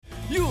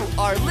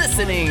are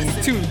listening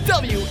to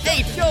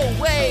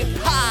WHOA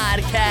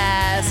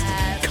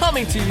Podcast,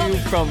 coming to you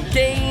from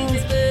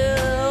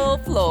Gainesville,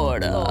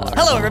 Florida.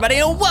 Hello, everybody,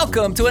 and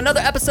welcome to another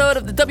episode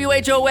of the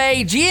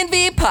WHOA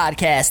GNV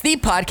Podcast, the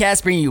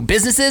podcast bringing you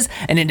businesses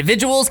and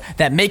individuals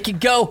that make you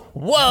go,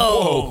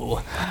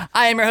 whoa.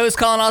 I am your host,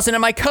 Colin Austin,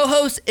 and my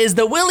co-host is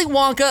the Willy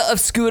Wonka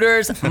of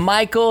scooters,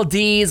 Michael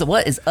Dees.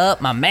 What is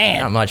up, my man?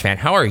 Not much, man.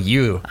 How are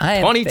you? I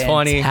am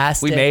 2020.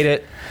 fantastic. We made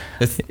it.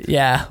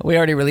 Yeah, we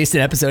already released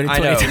an episode in I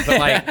know,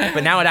 2020.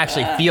 but now it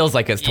actually feels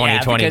like it's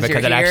 2020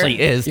 because it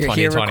actually is you're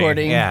 2020. Here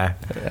recording. Yeah.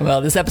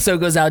 Well, this episode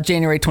goes out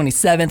January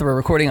 27th. We're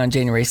recording on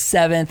January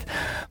 7th.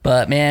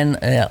 But man,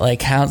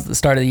 how's the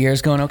start of the year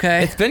is going?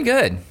 Okay. It's been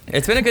good.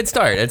 It's been a good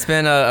start. It's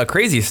been a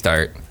crazy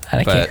start.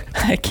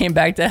 I came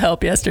back to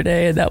help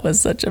yesterday, and that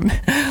was such a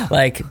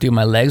dude.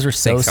 My legs were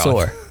so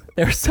sore.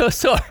 They were so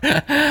sore.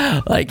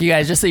 You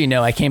guys, just so you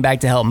know, I came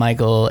back to help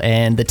Michael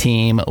and the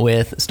team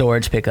with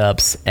storage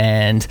pickups,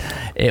 and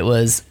it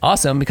was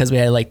awesome because we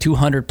had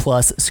 200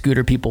 plus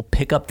scooter people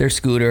pick up their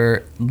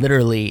scooter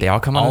literally. They all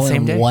come on the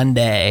same day? One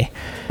day,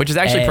 which is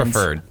actually and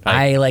preferred.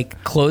 I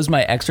closed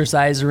my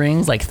exercise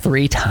rings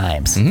 3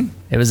 times. Mm-hmm.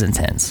 It was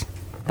intense.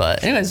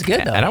 But anyways,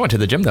 good though. And I went to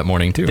the gym that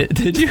morning too.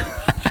 Did you?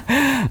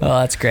 Oh,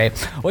 that's great.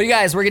 Well, you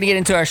guys, we're going to get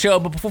into our show.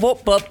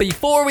 But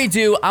before we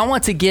do, I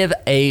want to give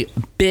a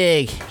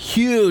big,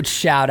 huge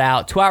shout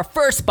out to our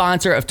first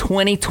sponsor of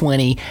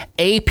 2020,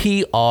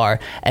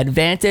 APR,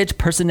 Advantage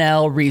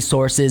Personnel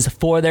Resources,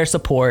 for their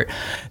support.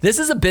 This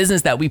is a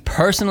business that we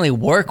personally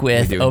work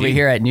with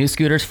here at New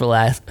Scooters for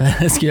Less.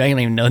 Excuse me, I don't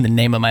even know the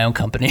name of my own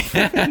company.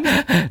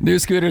 New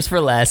Scooters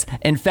for Less.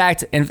 In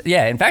fact, I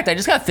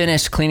just got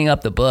finished cleaning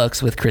up the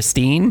books with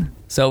Christine.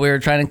 So we were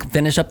trying to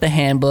finish up the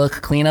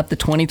handbook, clean up the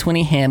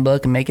 2020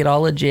 handbook, and make it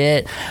all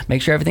legit,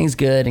 make sure everything's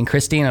good. And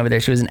Christine over there,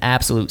 she was an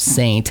absolute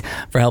saint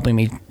for helping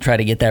me try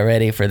to get that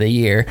ready for the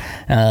year.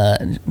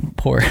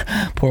 Poor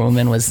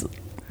woman was,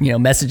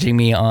 messaging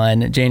me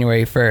on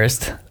January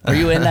 1st. Were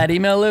you in that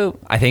email loop?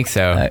 I think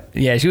so.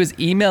 Yeah, she was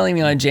emailing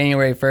me on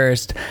January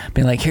 1st,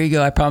 being like, here you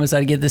go, I promised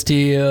I'd get this to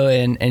you.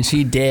 And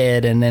she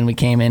did. And then we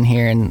came in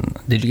here, and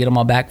did you get them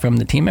all back from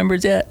the team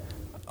members yet?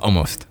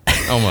 Almost.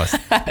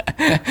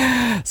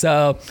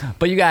 So,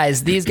 but you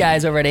guys, these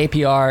guys over at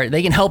APR,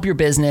 they can help your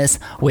business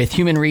with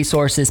human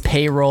resources,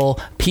 payroll,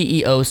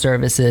 PEO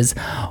services,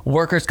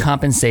 workers'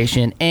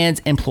 compensation, and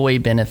employee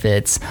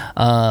benefits.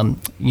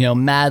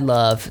 Mad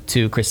love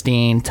to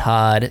Christine,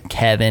 Todd,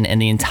 Kevin,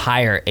 and the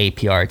entire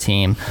APR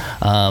team.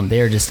 They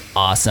are just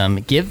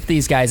awesome. Give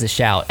these guys a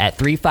shout at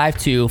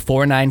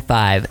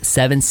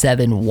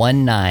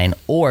 352-495-7719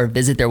 or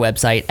visit their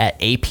website at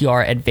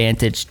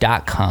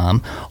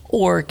apradvantage.com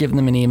or give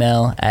them an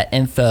email at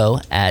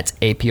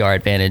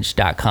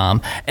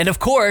info@apradvantage.com. And of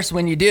course,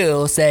 when you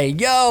do, say,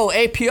 yo,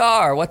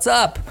 APR, what's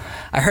up?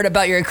 I heard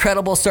about your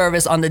incredible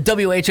service on the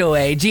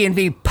WHOA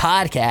GNV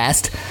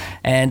podcast,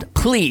 and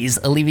please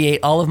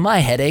alleviate all of my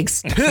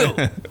headaches too.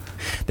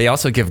 They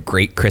also give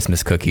great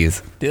Christmas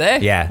cookies. Do they?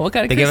 Yeah. What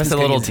kind of They Christmas give us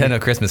a little cookies tin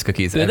of Christmas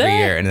cookies every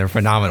year, and they're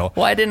phenomenal.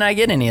 Why didn't I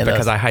get any of those?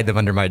 Because I hide them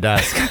under my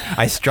desk.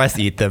 I stress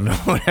eat them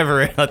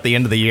whenever at the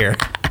end of the year.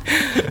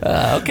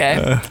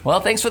 Okay. Well,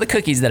 thanks for the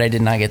cookies that I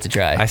did not get to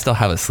try. I still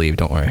have a sleeve,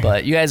 don't worry.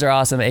 But you guys are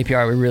awesome.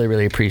 APR, we really,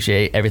 really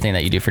appreciate everything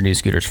that you do for New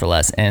Scooters for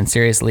Less. And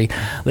seriously,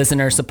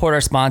 listeners, support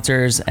our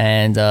sponsors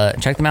and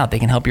check them out. They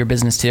can help your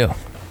business too.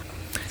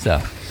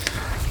 So,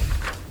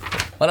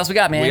 what else we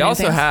got, man? We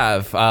also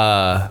have,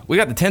 we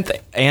got the 10th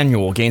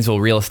annual Gainesville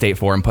Real Estate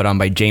Forum put on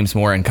by James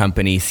Moore and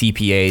Company,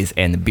 CPAs,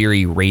 and the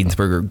Beery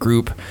Ravensburger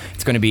Group.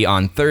 It's going to be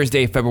on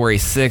Thursday, February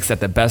 6th at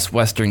the Best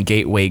Western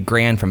Gateway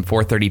Grand from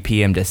 4:30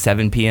 p.m. to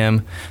 7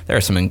 p.m. There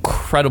are some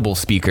incredible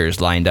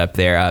speakers lined up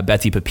there.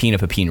 Betsy Pepin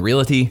of Pepin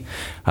Realty,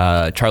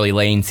 Charlie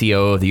Lane,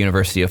 CEO of the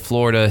University of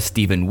Florida,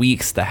 Stephen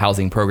Weeks, the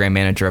Housing Program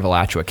Manager of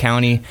Alachua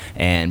County,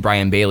 and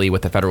Brian Bailey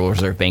with the Federal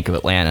Reserve Bank of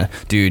Atlanta.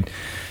 Dude,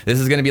 this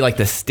is going to be like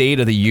the State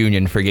of the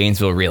Union for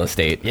Gainesville real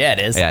estate. Yeah, it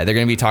is. Yeah, they're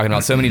going to be talking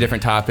about so many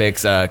different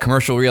topics: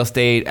 commercial real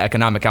estate,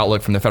 economic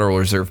outlook from the Federal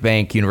Reserve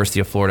Bank,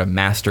 University of Florida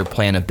Master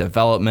Plan of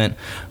Development,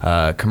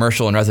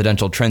 commercial and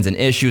residential trends and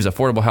issues,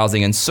 affordable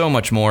housing, and so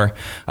much more.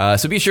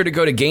 So be sure to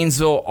go to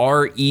Gainesville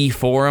RE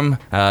Forum.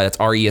 That's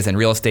RE as in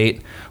real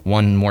estate.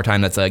 One more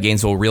time, that's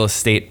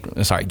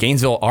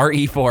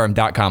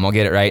GainesvilleReForum.com. I'll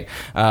get it right.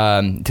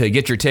 To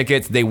get your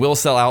tickets, they will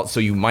sell out,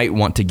 so you might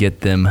want to get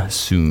them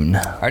soon.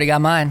 Already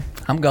got mine.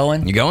 I'm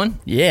going. You going?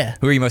 Yeah.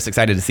 Who are you most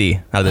excited to see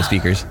out of the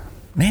speakers?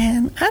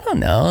 Man, I don't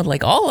know.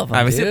 All of them.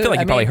 I feel like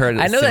you probably heard it.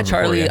 I know that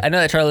Charlie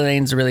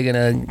Lane's really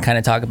gonna kind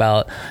of talk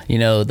about,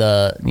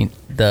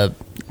 the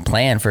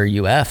plan for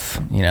UF,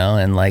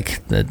 and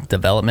like the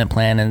development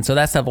plan. And so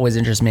that stuff always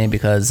interests me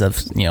because of,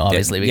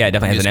 obviously. It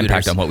definitely has an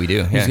impact on what we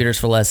do. Yeah. Scooters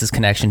for Less's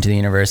connection to the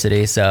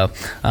university. So,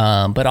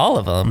 but all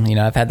of them,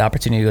 I've had the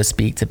opportunity to go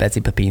speak to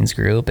Betsy Papine's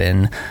group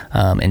and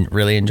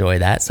really enjoy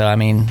that. So, I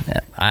mean,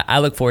 I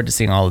look forward to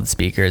seeing all of the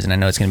speakers, and I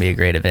know it's going to be a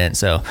great event.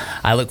 So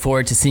I look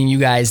forward to seeing you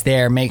guys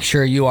there. Make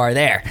sure you are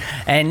there.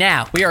 And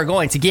now we are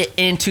going to get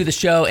into the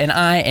show, and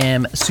I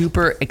am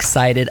super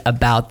excited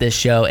about this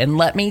show. And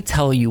let me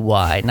tell you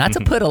why. Not to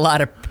put a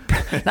lot of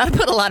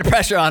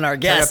pressure on our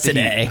guest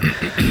today,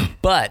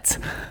 but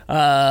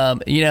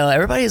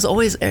everybody's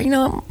always,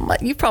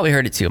 you've probably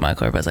heard it too,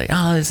 Michael. Everybody's like,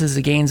 "Oh, this is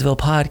a Gainesville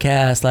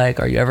podcast. Like,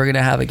 are you ever going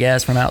to have a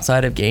guest from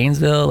outside of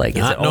Gainesville? Like,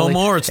 is no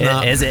more? It's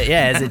not. Is it?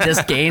 Yeah. Is it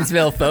just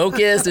Gainesville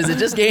focused? Is it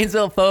just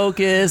Gainesville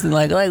focused? And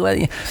like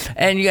what?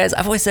 And you guys,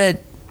 I've always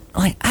said,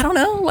 like, I don't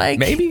know, like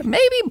maybe,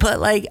 but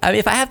like, I mean,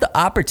 if I have the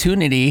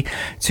opportunity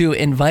to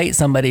invite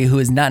somebody who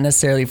is not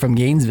necessarily from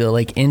Gainesville,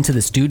 like into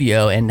the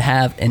studio and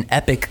have an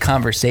epic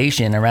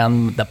conversation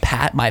around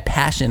my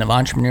passion of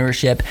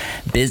entrepreneurship,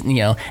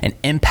 business,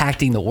 and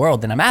impacting the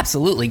world, then I'm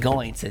absolutely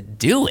going to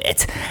do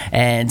it.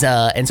 And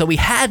so we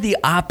had the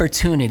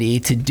opportunity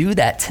to do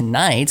that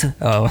tonight.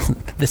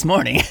 This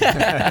morning.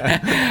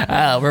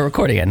 We're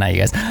recording at night,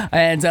 you guys.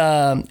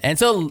 And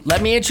so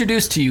let me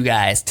introduce to you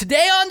guys.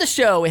 Today on the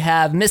show, we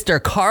have Mr.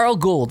 Carl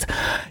Gould.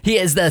 He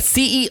is the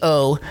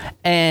CEO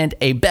and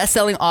a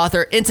best-selling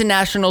author,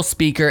 international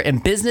speaker,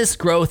 and business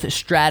growth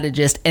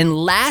strategist. And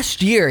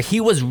last year,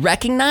 he was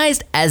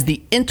recognized as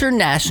the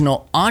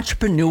International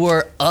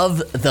Entrepreneur of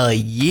the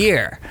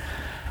Year.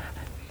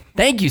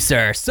 Thank you,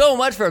 sir, so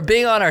much for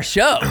being on our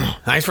show.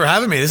 Thanks for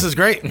having me. This is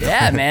great.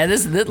 Yeah, man.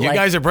 This you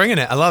guys are bringing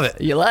it. I love it.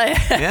 You like?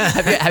 Yeah.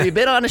 Have you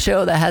been on a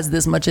show that has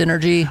this much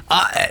energy?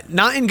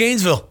 Not in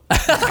Gainesville.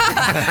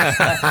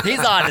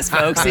 He's honest,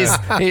 folks.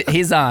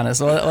 He's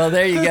honest. Well,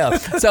 there you go.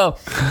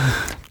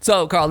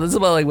 So, Carl, this is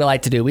what we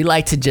like to do. We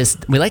like to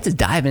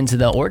dive into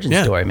the origin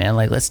story, man.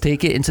 Like, let's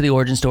take it into the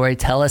origin story.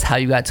 Tell us how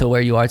you got to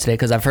where you are today,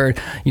 because I've heard,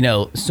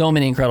 so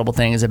many incredible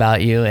things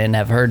about you, and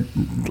I've heard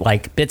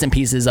like bits and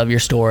pieces of your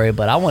story,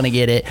 but I want to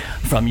get it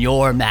from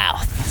your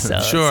mouth.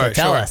 So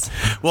tell us.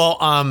 Well,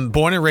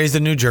 born and raised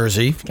in New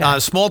Jersey,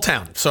 small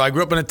town. So I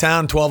grew up in a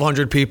town,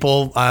 1,200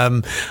 people.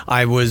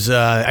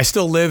 I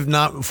still live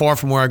not far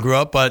from where I grew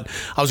up, but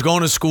I was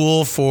going to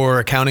school for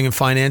accounting and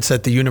finance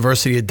at the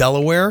University of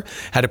Delaware.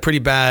 Had a pretty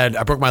bad.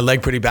 I broke my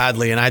leg pretty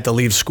badly, and I had to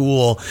leave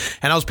school,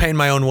 and I was paying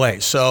my own way.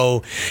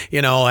 So,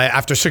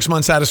 after 6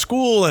 months out of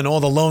school and all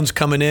the loans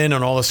coming in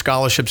and all the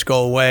scholarships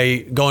go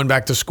away, going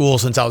back to school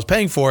since I was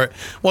paying for it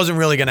wasn't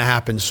really going to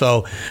happen.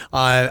 So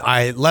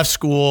I left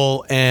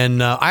school,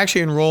 and I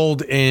actually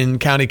enrolled in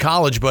county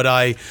college, but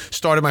I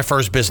started my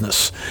first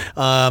business.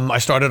 I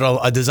started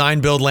a design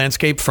build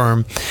landscape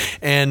firm,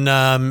 and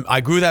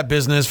I grew that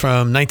business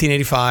from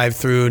 1985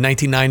 through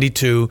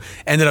 1992,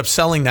 ended up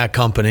selling that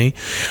company.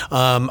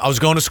 I was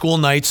going to school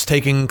nights,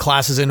 taking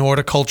classes in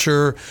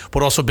horticulture,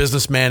 but also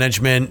business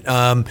management.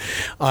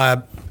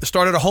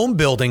 Started a home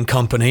building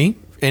company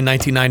in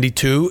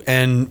 1992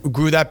 and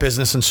grew that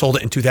business and sold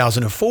it in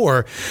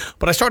 2004.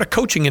 But I started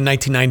coaching in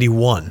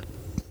 1991.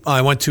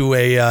 I went to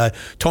a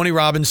Tony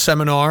Robbins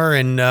seminar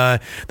and the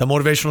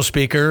motivational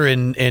speaker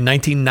in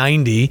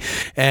 1990,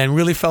 and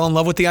really fell in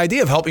love with the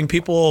idea of helping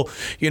people,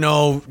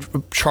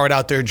 chart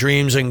out their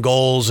dreams and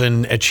goals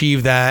and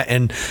achieve that.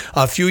 And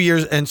a few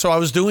years, and so I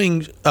was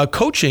doing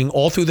coaching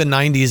all through the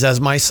 90s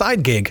as my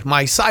side gig,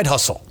 my side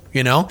hustle.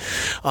 So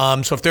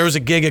if there was a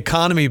gig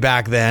economy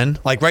back then,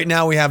 like right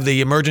now we have the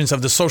emergence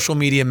of the social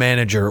media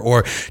manager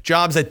or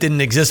jobs that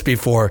didn't exist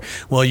before.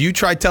 Well, you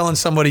try telling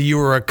somebody you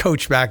were a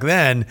coach back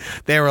then,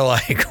 they were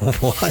like,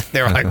 what?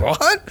 They were like,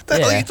 what? What the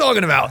hell are you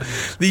talking about?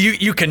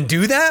 You can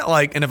do that?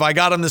 And if I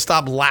got them to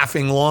stop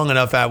laughing long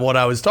enough at what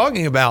I was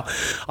talking about,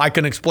 I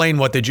can explain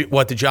what the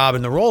job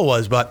and the role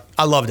was, but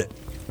I loved it.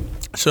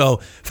 So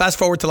fast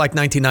forward to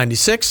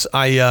 1996,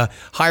 I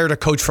hired a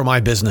coach for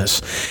my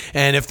business.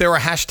 And if there were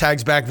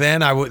hashtags back then,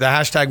 the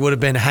hashtag would have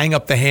been hang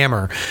up the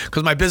hammer,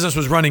 because my business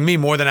was running me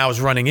more than I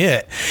was running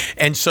it.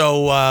 And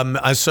so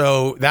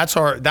that's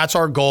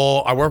our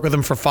goal. I worked with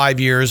them for 5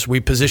 years.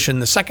 We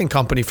positioned the second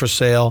company for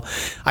sale.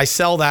 I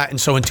sell that. And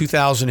so in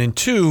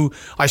 2002,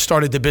 I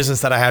started the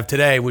business that I have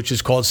today, which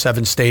is called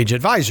 7 Stage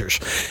Advisors.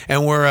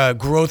 And we're a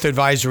growth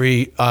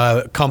advisory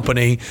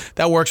company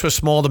that works with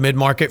small to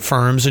mid-market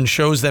firms and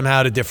shows them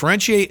how to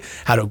differentiate,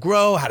 how to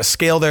grow, how to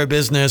scale their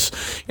business,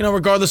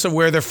 regardless of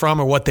where they're from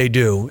or what they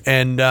do.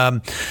 And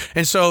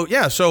so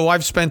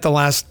I've spent the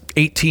last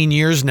 18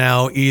 years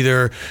now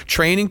either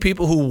training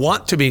people who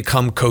want to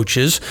become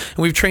coaches, and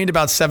we've trained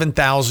about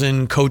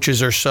 7,000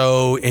 coaches or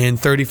so in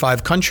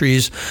 35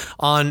 countries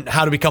on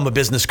how to become a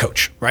business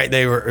coach, right?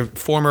 They were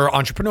former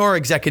entrepreneur,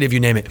 executive,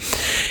 you name it.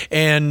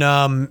 And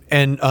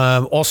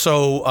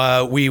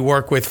also we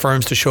work with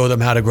firms to show them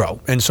how to grow.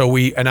 And so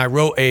I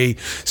wrote a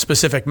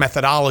specific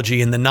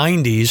methodology in the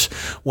 90s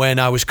when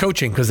I was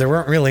coaching, because there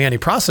weren't really any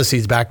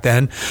processes back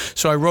then.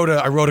 So I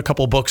wrote a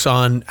couple books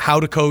on how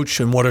to coach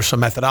and what are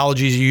some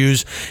methodologies you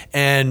values,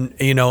 and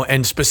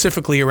and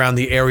specifically around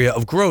the area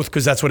of growth,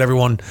 because that's what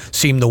everyone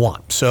seemed to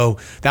want. So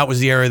that was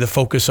the area of the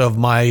focus of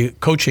my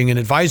coaching and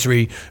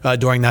advisory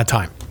during that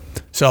time.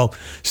 So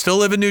still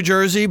live in New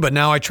Jersey, but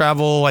now I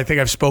travel. I think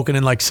I've spoken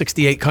in like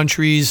 68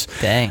 countries.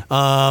 Dang.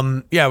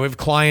 We have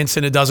clients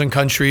in a dozen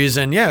countries,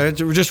 and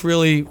we're just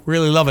really,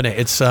 really loving it.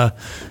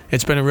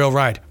 It's been a real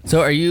ride.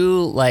 So are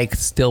you like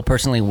still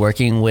personally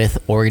working with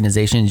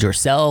organizations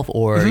yourself,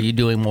 or are you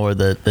doing more of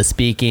the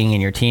speaking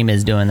and your team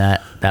is doing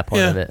that part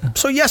of it?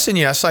 So yes and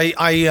yes.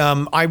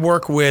 I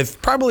work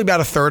with probably about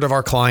a third of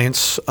our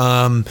clients.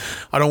 I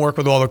don't work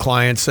with all the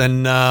clients,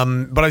 and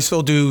but I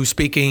still do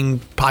speaking,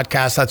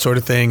 podcasts, that sort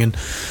of thing, and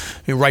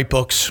write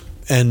books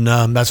and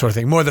that sort of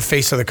thing. More the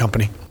face of the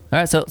company. All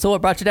right, so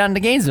what brought you down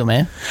to Gainesville,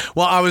 man?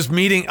 Well, I was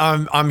meeting.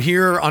 I'm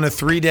here on a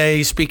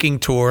 3-day speaking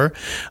tour,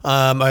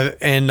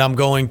 and I'm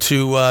going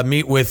to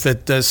meet with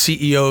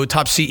the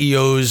top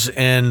CEOs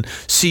and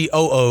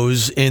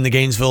COOs in the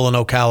Gainesville and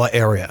Ocala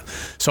area.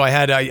 So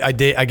I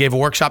gave a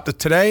workshop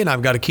today, and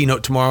I've got a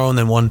keynote tomorrow, and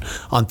then one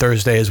on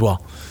Thursday as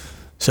well.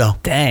 So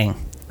dang,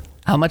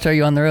 how much are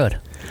you on the road?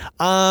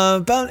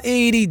 About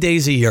 80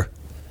 days a year.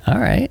 All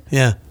right.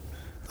 Yeah,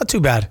 not too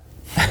bad.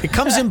 It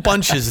comes in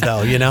bunches,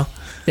 though,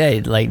 Yeah,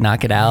 you'd like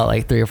knock it out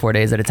like 3 or 4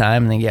 days at a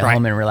time and then get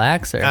home and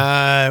relax? Or is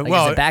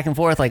it back and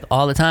forth like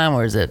all the time,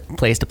 or is it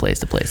place to place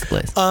to place to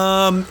place?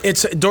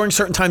 It's during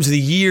certain times of the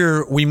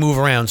year we move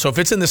around. So if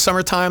it's in the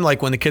summertime,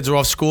 like when the kids are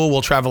off school,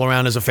 we'll travel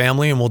around as a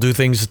family and we'll do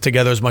things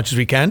together as much as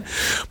we can.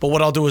 But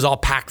what I'll do is I'll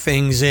pack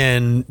things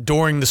in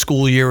during the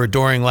school year or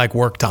during like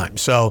work time.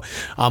 So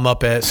I'm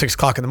up at 6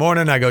 o'clock in the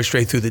morning. I go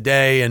straight through the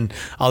day, and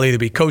I'll either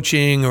be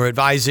coaching or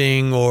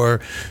advising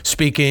or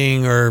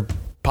speaking or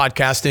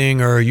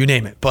podcasting or you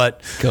name it.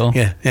 But cool.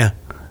 Yeah.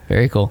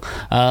 Very cool.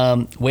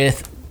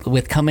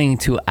 With coming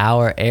to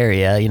our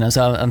area,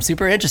 so I'm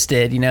super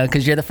interested,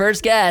 because you're the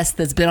first guest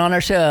that's been on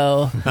our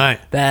show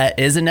that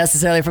isn't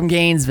necessarily from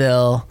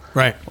Gainesville.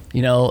 Right.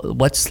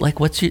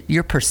 What's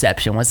your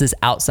perception? What's this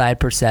outside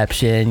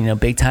perception?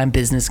 Big time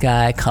business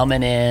guy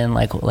coming in.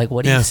 Like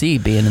what do you see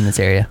being in this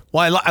area?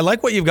 Well, I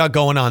like what you've got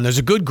going on. There's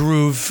a good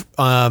groove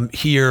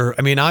here.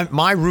 I mean,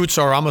 my roots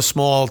are I'm a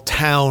small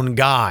town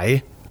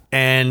guy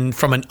and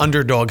from an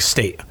underdog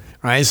state.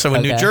 Right. So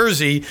in New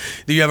Jersey,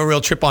 you have a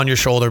real chip on your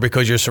shoulder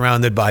because you're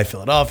surrounded by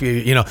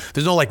Philadelphia.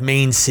 There's no like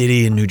main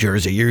city in New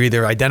Jersey. You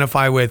either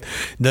identify with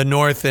the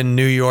North and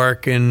New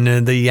York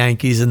and the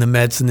Yankees and the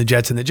Mets and the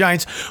Jets and the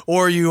Giants,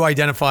 or you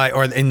identify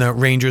or in the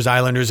Rangers,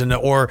 Islanders,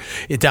 or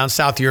down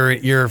south,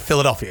 you're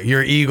Philadelphia.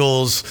 You're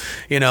Eagles,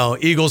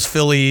 Eagles,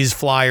 Phillies,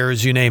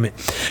 Flyers, you name it.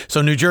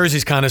 So New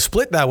Jersey's kind of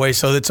split that way.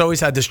 So it's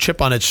always had this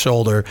chip on its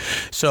shoulder.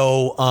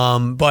 So,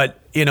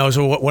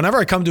 so whenever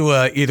I come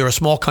to either a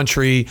small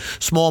country,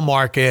 small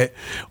market,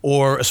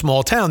 or a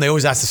small town, they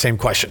always ask the same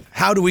question: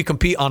 how do we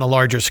compete on a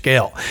larger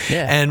scale?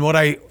 Yeah. And what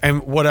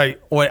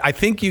I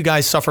think you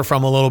guys suffer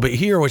from a little bit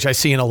here, which I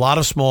see in a lot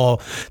of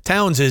small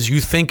towns, is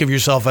you think of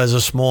yourself as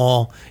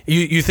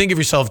you think of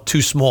yourself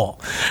too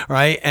small,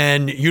 right?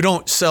 And you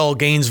don't sell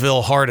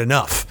Gainesville hard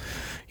enough.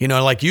 You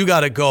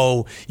gotta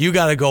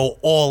go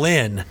all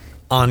in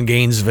on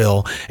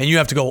Gainesville, and you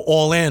have to go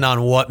all in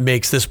on what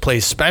makes this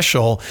place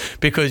special,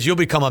 because you'll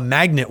become a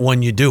magnet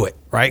when you do it,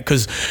 right?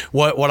 Because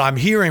what I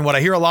hear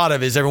a lot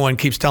of is everyone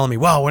keeps telling me,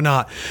 well, we're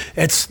not,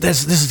 this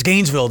is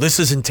Gainesville, this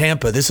isn't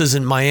Tampa, this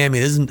isn't Miami,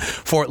 this isn't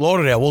Fort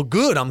Lauderdale. Well,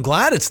 good, I'm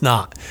glad it's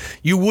not.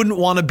 You wouldn't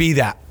want to be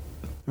that.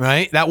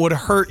 Right? That would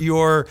hurt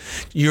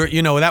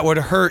that would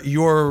hurt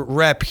your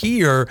rep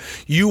here.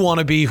 You want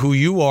to be who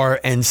you are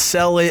and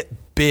sell it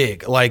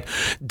big. Like,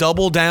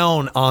 double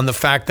down on the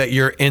fact that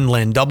you're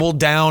inland, double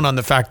down on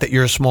the fact that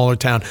you're a smaller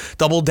town,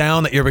 double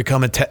down that you're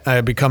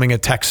becoming a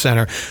tech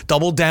center,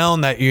 double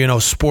down that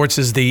sports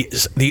is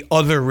the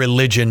other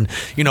religion,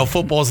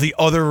 football is the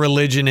other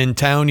religion in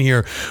town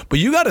here, but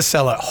you got to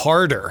sell it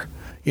harder.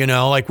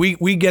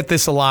 We get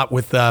this a lot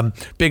with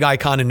big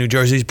icon in New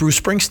Jersey is Bruce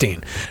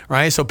Springsteen,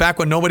 right? So back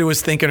when nobody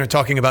was thinking or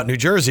talking about New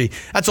Jersey,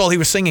 that's all he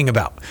was singing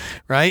about,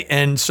 right?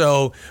 And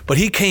so, but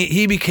he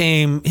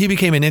became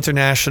an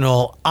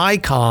international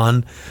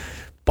icon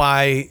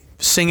by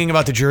singing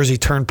about the Jersey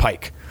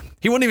Turnpike.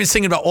 He wasn't even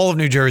singing about all of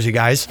New Jersey,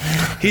 guys.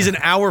 He's an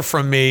hour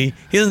from me.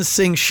 He doesn't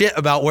sing shit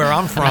about where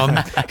I'm from.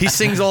 He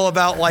sings all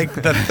about like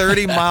the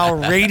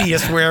 30-mile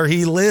radius where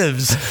he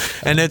lives,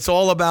 and it's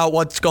all about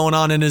what's going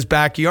on in his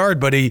backyard.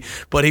 But he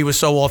was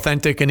so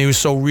authentic and he was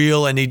so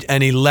real, and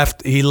he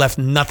left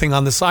nothing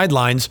on the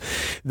sidelines.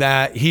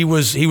 That he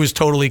was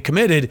totally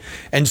committed,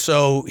 and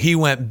so he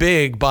went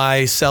big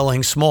by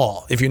selling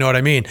small. If you know what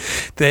I mean.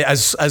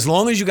 As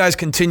long as you guys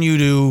continue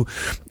to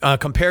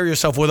compare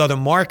yourself with other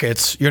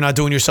markets, you're not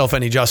doing yourself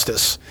any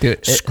justice.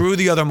 Dude, screw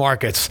the other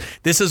markets.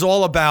 This is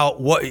all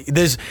about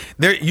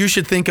you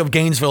should think of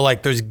Gainesville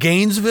like there's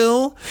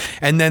Gainesville,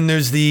 and then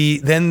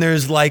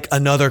there's like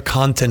another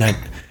continent,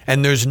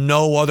 and there's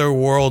no other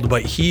world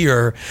but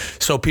here.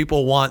 So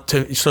people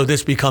so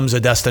this becomes a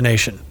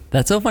destination.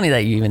 That's so funny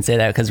that you even say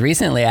that, because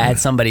recently I had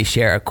somebody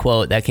share a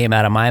quote that came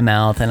out of my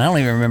mouth, and I don't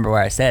even remember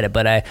where I said it,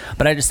 but I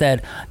just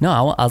said,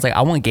 no, I was like,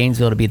 I want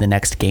Gainesville to be the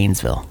next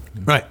Gainesville.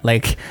 Right.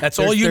 Like, that's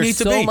all you need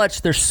to be.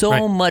 There's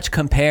so much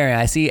comparing.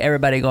 I see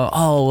everybody going,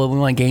 oh, well, we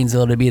want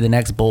Gainesville to be the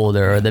next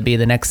Boulder, or to be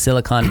the next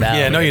Silicon Valley.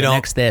 Yeah, no, you don't. The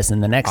next this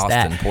and the next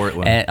Austin, that.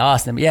 Portland. And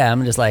Austin. Yeah,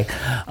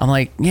 I'm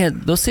like, yeah,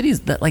 those cities,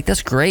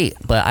 that's great,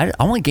 but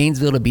I want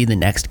Gainesville to be the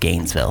next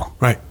Gainesville.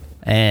 Right.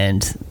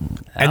 And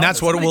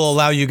that's what will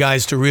allow you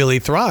guys to really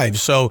thrive.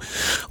 So,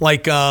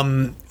 like, are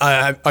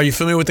you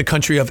familiar with the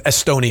country of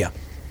Estonia?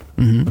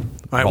 Mm-hmm. All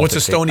right, what's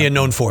Estonia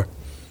known for?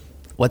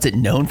 What's it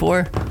known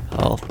for?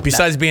 Oh,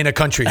 besides being a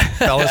country,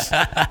 fellas.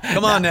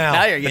 Come on now.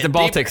 Now you're It's a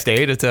Baltic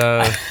state. It's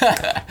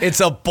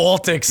a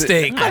Baltic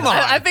state. Come on.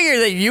 I figured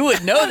that you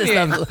would know this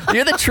stuff.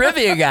 You're the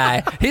trivia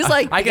guy. He's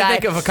like, I can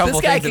think of a couple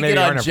this guy things that can maybe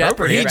get on aren't Jeopardy.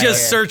 appropriate. He Right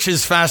just here.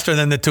 searches faster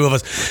than the two of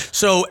us.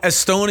 So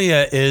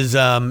Estonia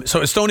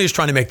is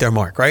trying to make their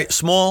mark, right?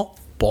 Small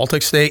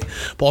Baltic state,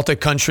 Baltic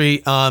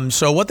country.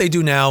 So what they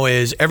do now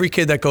is every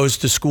kid that goes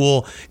to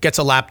school gets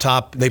a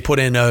laptop. They put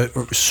in a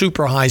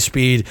super high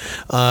speed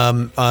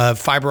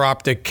fiber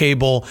optic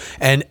cable,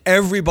 and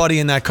everybody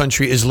in that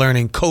country is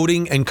learning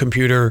coding and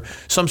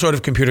some sort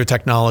of computer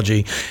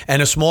technology.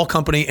 And a small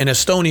company in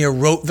Estonia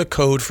wrote the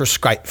code for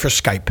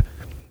Skype.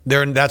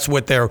 That's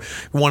what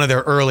one of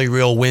their early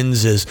real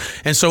wins is.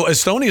 And so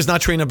Estonia is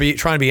not trying to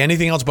be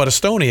anything else but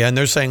Estonia. And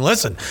they're saying,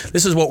 listen,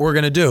 this is what we're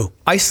going to do.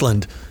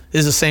 Iceland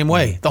is the same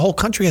way. The whole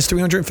country has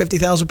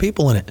 350,000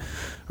 people in it,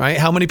 right?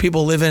 How many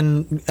people live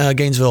in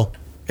Gainesville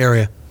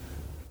area?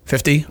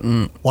 50?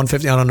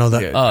 150? I don't know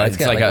that. Oh, it's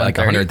like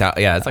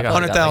 100,000. Yeah, it's like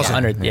 100,000.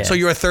 100, yeah. So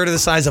you're a third of the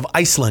size of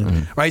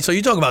Iceland, right? So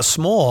you talk about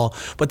small,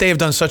 but they have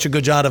done such a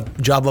good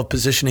job of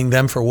positioning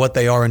them for what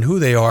they are and who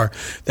they are,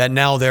 that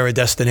now they're a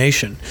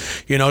destination.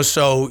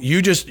 So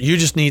you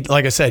just need,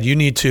 like I said, you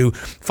need to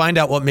find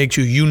out what makes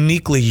you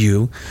uniquely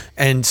you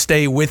and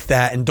stay with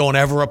that, and don't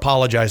ever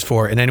apologize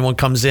for it. And anyone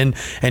comes in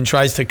and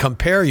tries to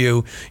compare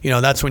you,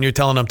 that's when you're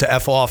telling them to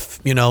F off.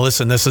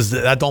 Listen,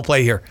 don't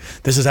play here.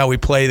 This is how we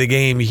play the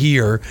game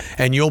here.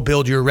 And you'll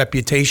build your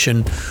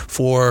reputation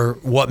for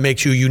what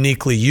makes you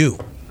uniquely you.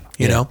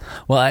 You know?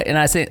 Well,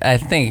 I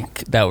think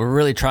that we're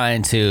really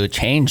trying to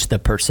change the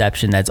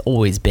perception that's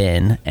always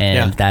been,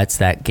 and that's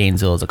that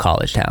Gainesville is a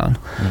college town,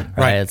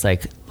 right? It's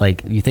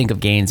like you think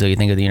of Gainesville, you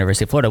think of the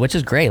University of Florida, which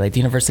is great. Like, the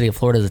University of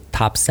Florida is a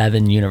top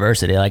 7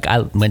 university. Like, I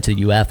went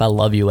to UF. I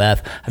love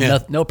UF. I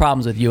have no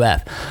problems with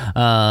UF.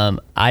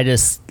 I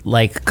just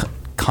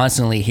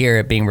constantly hear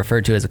it being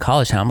referred to as a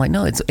college town. I'm like,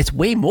 no, it's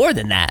way more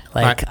than that.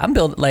 Like, I'm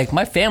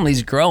my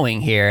family's growing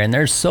here, and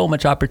there's so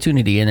much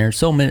opportunity, and there's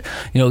so many,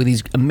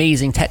 these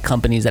amazing tech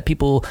companies that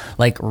people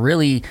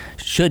really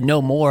should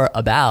know more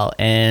about.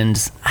 And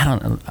I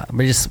don't know,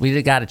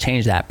 we got to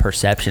change that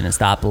perception and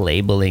stop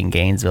labeling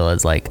Gainesville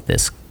as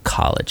this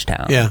college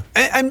town. Yeah.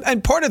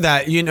 And part of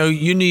that, you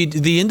need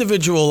the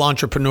individual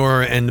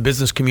entrepreneur, and the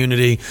business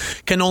community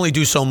can only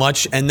do so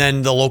much. And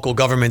then the local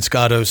government's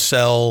got to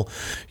sell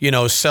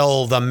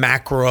the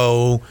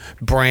macro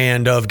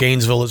brand of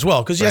Gainesville as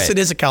well. Because yes, it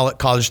is a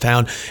college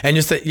town. And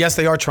yes,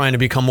 they are trying to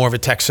become more of a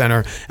tech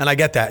center. And I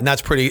get that. And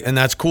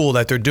that's cool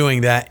that they're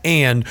doing that.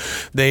 And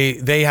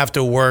they have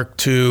to work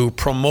to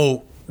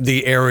promote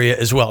the area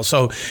as well.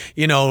 So,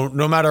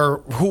 no matter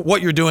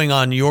what you're doing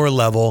on your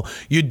level,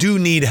 you do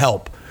need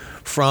help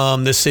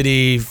from the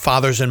city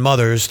fathers and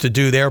mothers to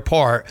do their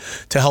part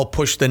to help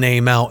push the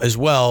name out as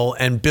well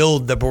and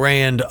build the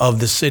brand of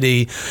the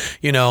city.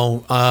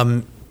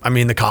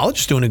 The college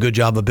is doing a good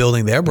job of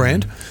building their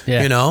brand.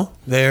 Yeah.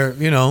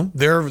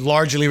 They're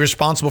largely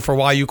responsible for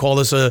why you call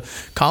this a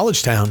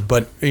college town.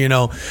 But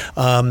so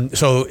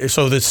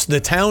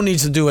the town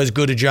needs to do as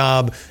good a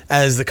job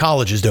as the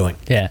college is doing.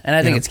 Yeah, and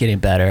I think it's getting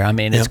better.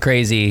 It's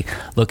crazy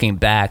looking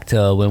back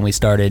to when we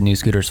started New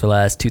Scooters for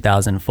Less,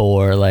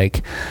 2004.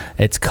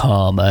 It's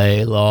come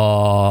a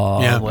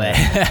long way.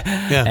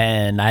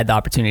 And I had the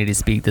opportunity to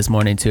speak this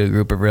morning to a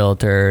group of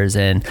realtors,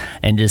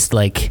 and just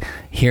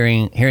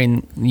hearing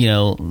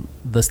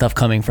the stuff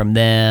coming from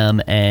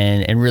them,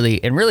 and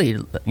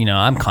really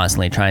I'm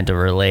constantly trying to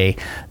relay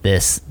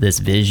this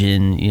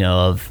vision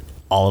of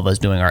all of us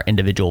doing our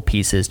individual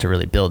pieces to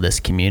really build this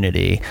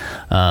community,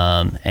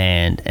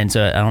 and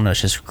so I don't know,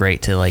 it's just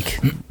great to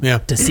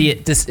to see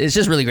it. It's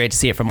just really great to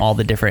see it from all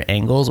the different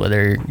angles,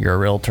 whether you're a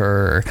realtor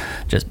or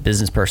just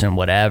business person,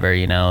 whatever,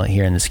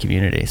 here in this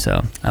community.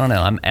 So I don't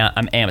know,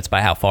 I'm amped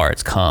by how far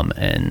it's come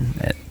in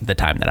the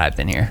time that I've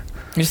been here.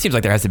 It just seems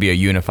like there has to be a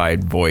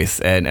unified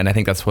voice, and I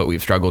think that's what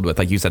we've struggled with.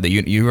 Like you said, the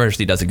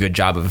university does a good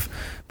job of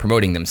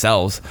promoting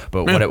themselves,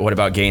 but what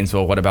about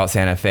Gainesville? What about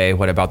Santa Fe?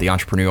 What about the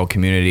entrepreneurial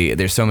community?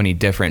 There's so many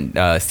different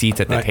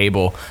seats at the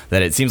table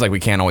that it seems like we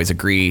can't always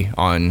agree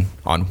on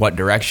what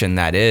direction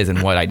that is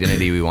and what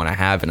identity we want to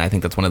have. And I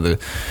think that's one of the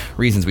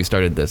reasons we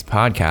started this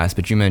podcast.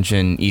 But you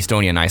mentioned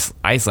Estonia and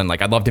Iceland.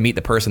 I'd love to meet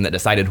the person that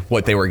decided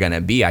what they were going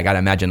to be. I got to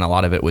imagine a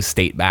lot of it was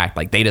state backed.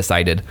 They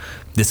decided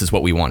this is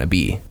what we want to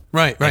be.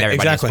 Right, and everybody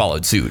exactly. just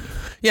followed suit.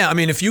 Yeah, I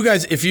mean, if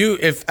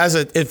as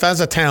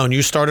a town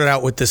you started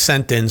out with the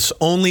sentence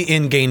only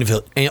in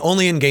Gainesville,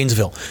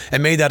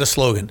 and made that a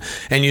slogan,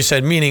 and you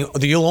said, meaning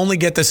you'll only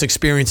get this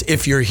experience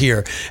if you're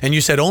here, and you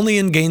said only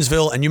in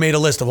Gainesville, and you made a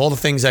list of all the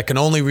things that can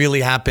only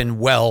really happen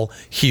well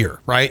here,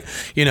 right?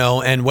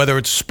 And whether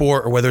it's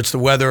sport or whether it's the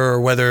weather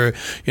or whether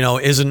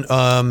isn't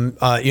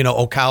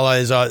Ocala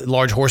is a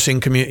large horsing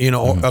community,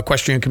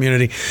 equestrian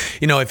community.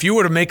 If you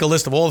were to make a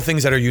list of all the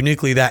things that are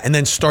uniquely that, and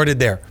then started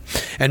there,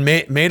 and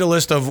made a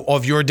list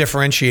of your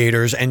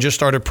differentiators and just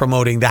started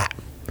promoting that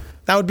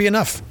would be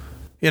enough,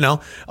 and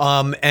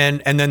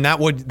then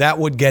that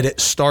would get it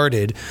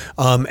started,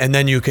 and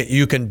then you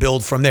can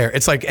build from there.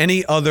 It's like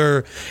any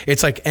other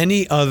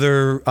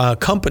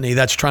company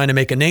that's trying to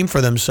make a name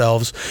for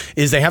themselves,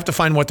 is they have to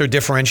find what their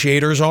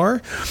differentiators are.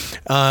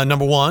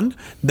 Number one,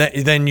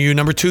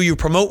 number two, you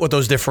promote what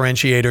those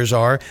differentiators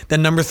are.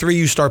 Then number three,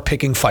 you start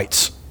picking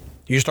fights.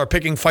 You start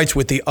picking fights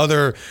with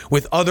other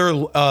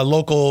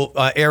local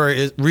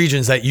area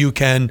regions that you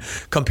can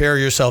compare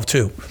yourself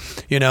to,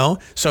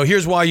 So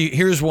here's why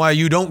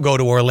you don't go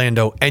to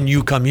Orlando and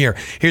you come here.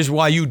 Here's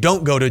why you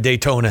don't go to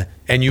Daytona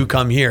and you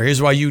come here.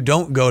 Here's why you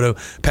don't go to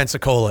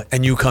Pensacola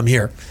and you come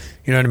here.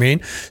 You know what I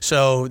mean?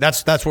 So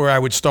that's where I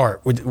would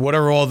start. What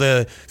are all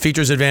the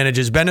features,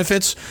 advantages,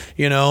 benefits?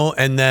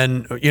 And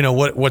then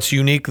what's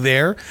unique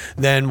there?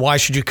 Then why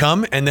should you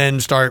come? And then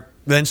start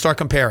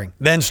comparing.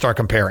 And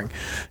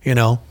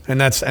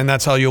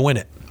that's how you win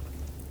it.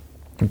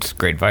 It's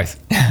great advice.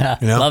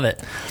 Love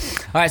it.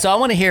 All right, so I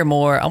want to hear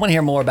more. I want to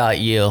hear more about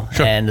you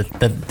and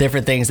the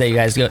different things that you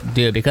guys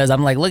do, because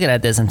I'm like looking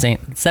at this and saying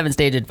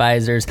 7-Stage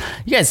Advisors.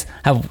 You guys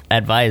have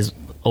advised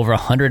over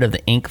 100 of the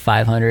Inc.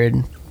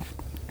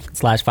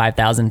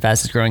 500/5,000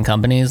 fastest growing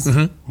companies.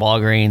 Mm-hmm.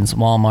 Walgreens,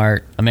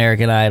 Walmart,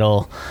 American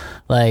Idol.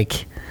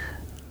 Like,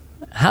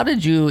 how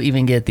did you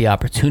even get the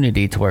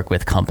opportunity to work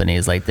with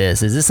companies like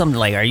this? Is this something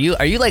like, are you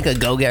like a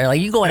go-getter? Like,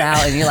 you going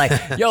out and you're like,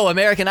 yo,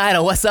 American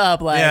Idol, what's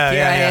up? Like, I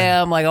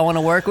am. Like, I want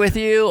to work with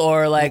you.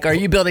 Or like, are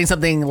you building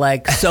something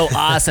like so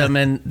awesome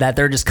and that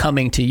they're just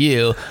coming to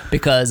you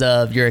because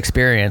of your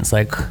experience?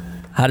 Like,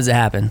 how does it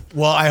happen?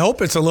 Well, I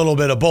hope it's a little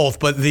bit of both.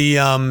 But the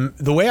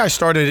way I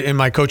started in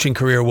my coaching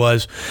career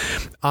was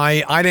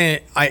I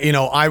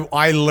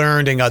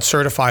learned and got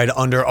certified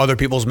under other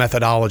people's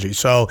methodology.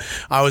 So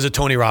I was a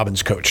Tony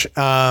Robbins coach.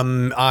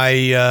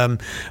 I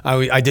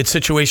did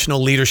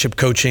situational leadership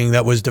coaching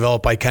that was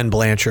developed by Ken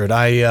Blanchard.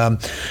 I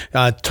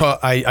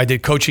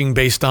did coaching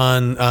based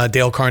on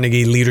Dale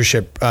Carnegie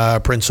leadership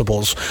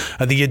principles,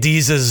 the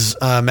Adizes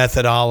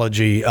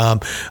methodology,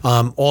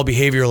 all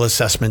behavioral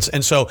assessments.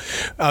 And so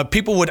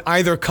people would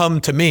either come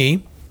to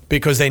me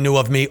because they knew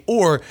of me,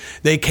 or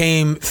they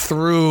came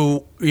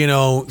through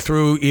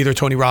either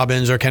Tony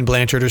Robbins or Ken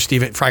Blanchard or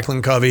Stephen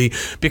Franklin Covey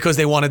because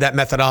they wanted that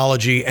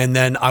methodology, and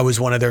then I was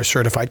one of their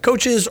certified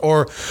coaches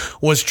or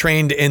was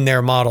trained in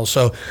their model.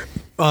 So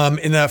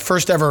in the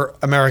first ever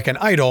American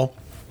Idol,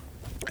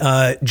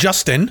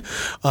 Justin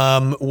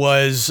I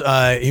was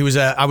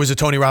a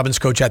Tony Robbins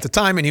coach at the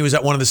time, and he was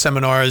at one of the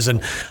seminars,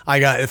 and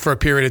for a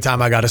period of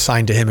time I got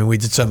assigned to him, and we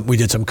did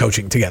some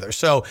coaching together.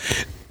 So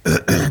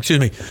excuse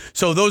me.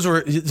 So those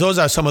are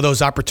some of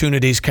those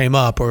opportunities came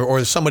up,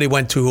 or somebody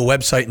went to a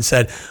website and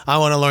said, I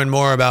want to learn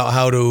more about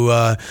how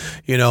to,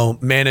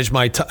 manage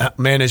my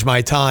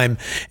time.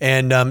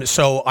 And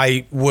so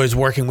I was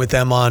working with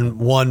them on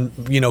one,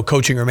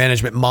 coaching or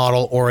management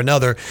model or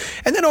another.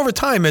 And then over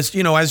time, as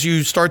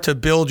you start to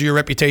build your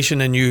reputation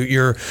and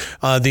your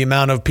the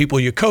amount of people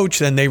you coach,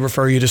 then they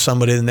refer you to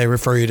somebody, and they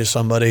refer you to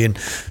somebody. And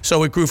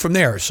so it grew from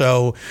there.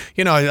 So,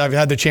 I've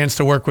had the chance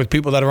to work with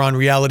people that are on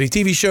reality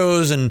TV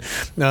shows and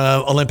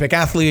Olympic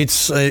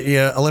athletes,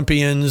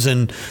 Olympians,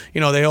 and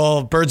they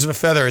all birds of a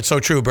feather. It's so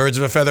true. Birds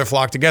of a feather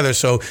flock together.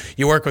 So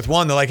you work with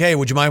one, they're like, hey,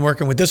 would you mind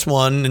working with this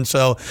one? And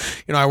so,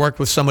 I worked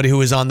with somebody who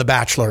was on The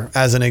Bachelor,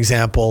 as an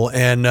example,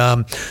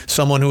 and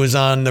someone who was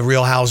on The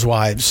Real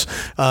Housewives.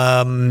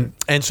 And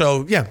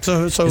so, yeah.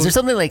 So is there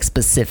something like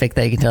specific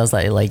that you can tell us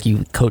that like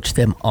you coach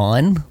them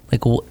on?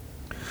 Like,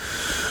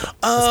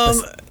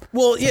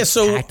 well, yeah.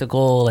 So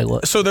tactical, like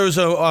what? So there was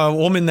a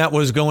woman that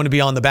was going to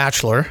be on The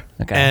Bachelor,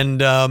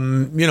 and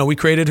we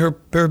created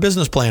her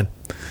business plan.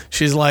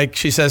 She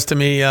says to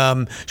me,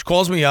 she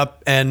calls me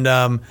up,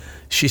 and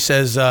she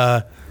says,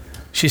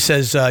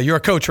 "You're a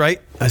coach, right?"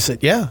 I said,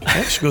 "Yeah."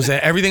 She goes,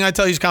 "Everything I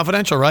tell you is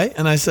confidential, right?"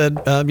 And I said,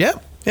 "Yeah."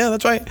 Yeah,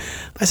 that's right.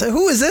 I said,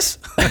 who is this?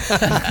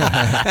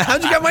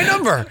 How'd you get my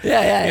number?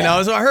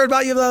 Yeah. So I heard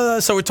about you. Blah, blah.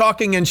 So we're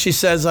talking, and she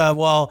says, in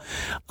a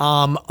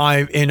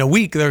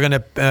week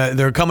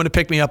they're coming to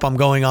pick me up. I'm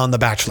going on The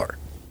Bachelor.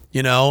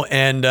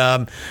 And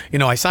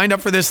I signed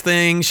up for this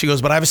thing. She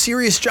goes, but I have a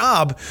serious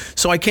job,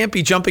 so I can't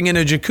be jumping in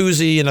a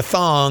jacuzzi in a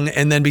thong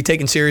and then be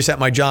taken serious at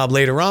my job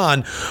later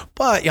on.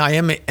 But I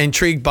am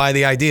intrigued by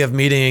the idea of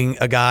meeting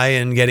a guy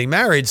and getting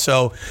married.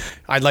 So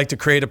I'd like to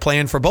create a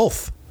plan for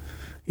both.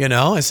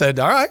 I said,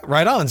 all right,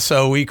 right on.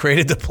 So we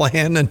created the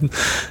plan, and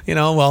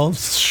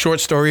short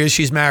story is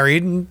she's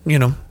married,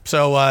 and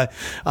so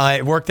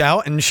it worked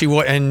out, and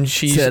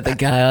she's So the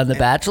guy on The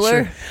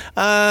Bachelor.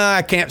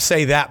 I can't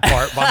say that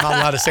part, but I'm not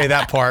allowed to say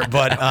that part.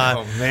 But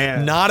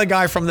man. not a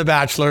guy from The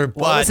Bachelor. But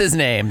What was his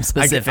name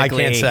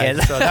specifically? I can't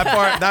say. So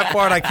that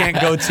part I can't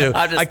go to.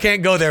 I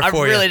can't go there I'm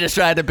for you. really just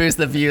trying to boost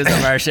the views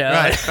of our show.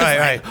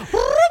 Right.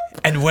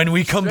 And when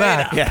we come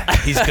back,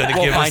 he's going to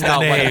give us Find the out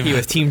whether name. he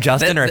was Team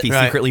Justin or if he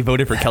Right. secretly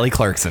voted for Kelly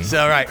Clarkson.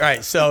 So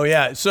right. So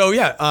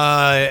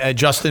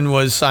Justin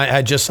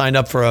had just signed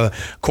up for a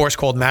course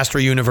called Master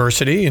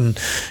University, and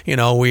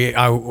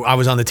I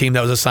was on the team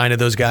that was assigned to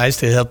those guys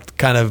to help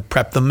kind of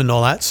prep them and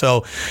all that.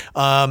 So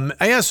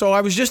so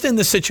I was just in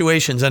the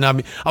situations, and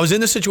I was in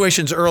the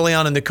situations early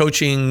on in the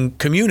coaching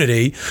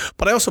community,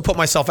 but I also put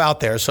myself out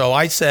there. So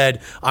I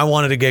said I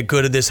wanted to get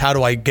good at this. How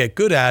do I get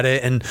good at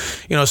it? And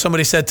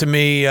somebody said to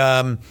me,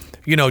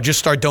 just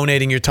start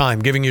donating your time,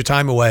 giving your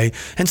time away.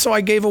 And so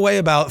I gave away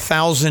about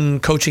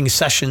 1,000 coaching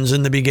sessions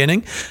in the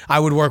beginning. I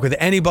would work with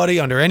anybody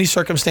under any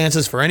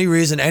circumstances, for any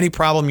reason, any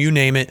problem, you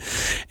name it.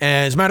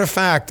 And as a matter of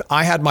fact,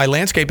 I had my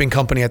landscaping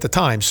company at the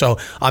time. So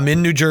I'm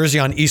in New Jersey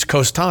on East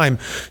Coast time.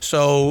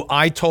 So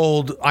I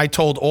told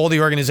all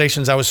the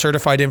organizations I was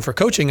certified in for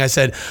coaching, I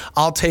said,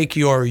 I'll take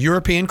your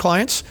European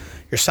clients,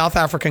 your South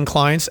African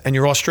clients, and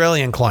your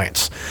Australian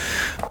clients.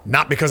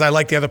 Not because I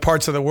like the other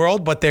parts of the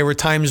world, but they were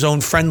time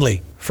zone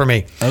friendly for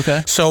me.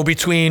 Okay. So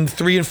between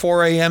 3 and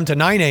 4 a.m. to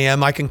 9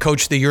 a.m., I can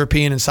coach the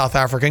European and South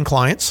African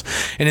clients.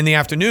 And in the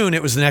afternoon,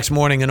 it was the next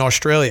morning in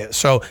Australia.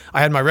 So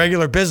I had my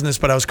regular business,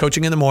 but I was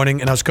coaching in the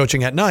morning and I was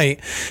coaching at night.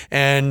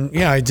 And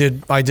I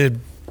did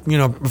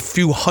a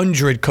few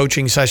hundred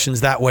coaching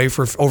sessions that way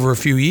for over a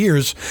few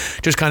years,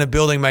 just kind of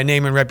building my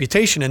name and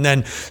reputation. And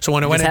then, so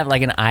when I went, have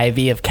like an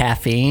IV of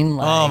caffeine.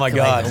 Oh my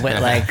God.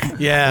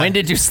 Yeah. When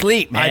did you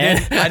sleep,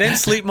 man? I didn't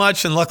sleep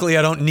much, and luckily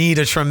I don't need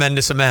a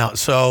tremendous amount.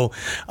 So,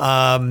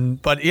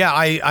 but yeah,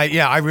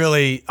 I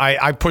really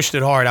pushed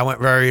it hard. I went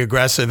very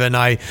aggressive, and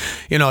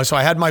so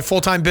I had my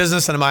full-time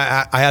business and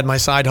I had my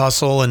side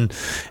hustle, and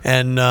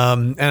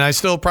I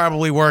still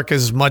probably work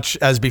as much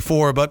as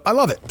before, but I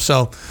love it.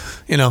 So,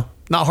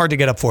 not hard to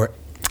get up for it.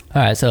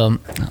 All right, so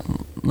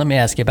let me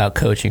ask you about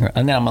coaching,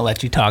 and then I'm gonna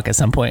let you talk at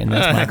some point in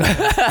this, Michael.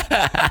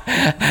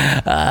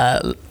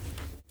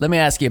 Let me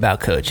ask you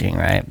about coaching,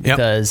 right? Yep.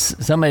 Because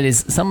somebody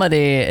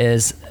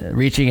is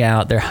reaching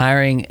out. They're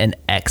hiring an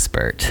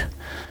expert.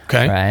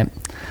 Okay. Right.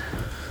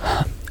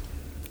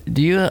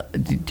 Do you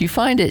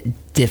find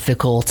it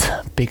difficult,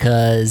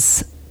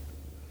 because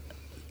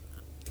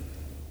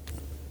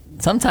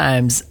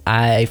sometimes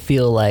I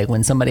feel like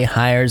when somebody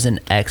hires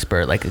an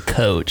expert, like a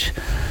coach,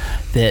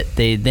 that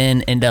they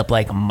then end up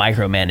like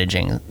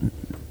micromanaging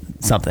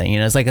something.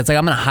 It's like I'm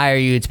going to hire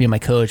you to be my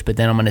coach, but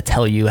then I'm going to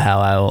tell you how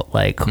I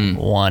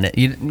want it.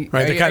 You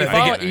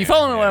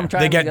following what I'm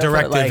trying to They get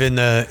directive in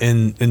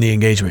the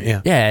engagement. Yeah.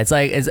 Yeah, it's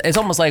like it's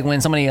almost like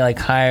when somebody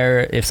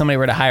if somebody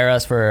were to hire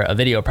us for a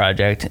video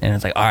project, and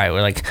it's like, all right,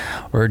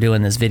 we're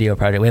doing this video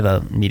project. We have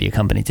a media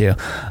company too.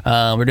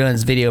 We're doing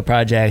this video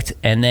project,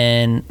 and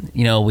then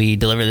we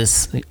deliver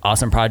this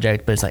awesome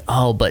project, but it's like,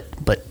 oh, but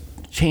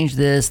change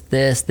this.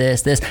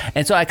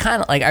 And so I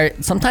kind of I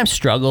sometimes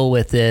struggle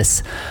with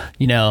this,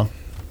 they're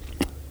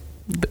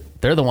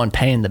the one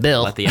paying the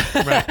bill. Let the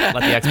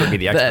expert be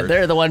the expert.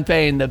 They're the one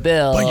paying the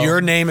bill. But your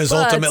name is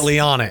ultimately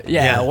on it.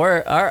 Yeah,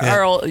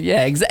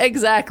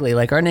 exactly.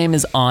 Like our name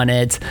is on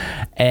it,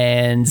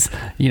 and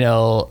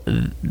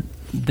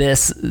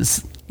this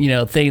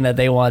thing that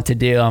they want to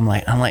do, I'm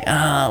like,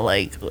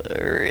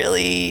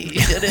 really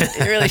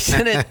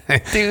shouldn't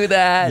do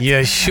that.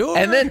 Yeah, sure.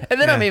 And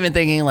then I'm even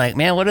thinking like,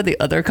 man, what are the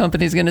other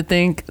companies gonna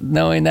think,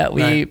 knowing that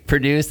we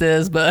produce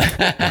this? But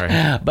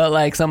but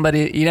like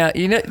somebody,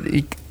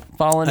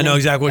 I know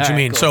exactly what you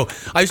mean. Cool.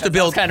 So I used to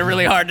build. Kind of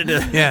really hard to do.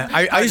 Yeah,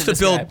 I used to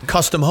build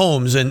custom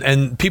homes,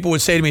 and people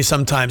would say to me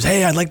sometimes,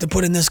 "Hey, I'd like to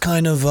put in this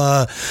kind of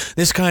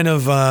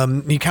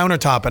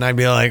countertop," and I'd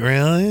be like,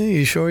 "Really?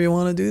 You sure you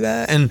want to do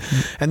that?" And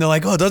they're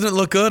like, "Oh, doesn't it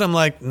look good?" I'm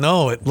like,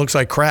 "No, it looks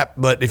like crap,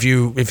 but if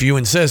you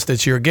insist,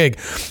 it's your gig."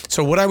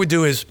 So what I would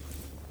do is,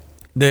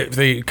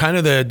 the kind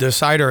of the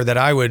decider that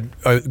I would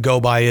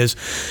go by is,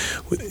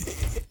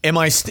 am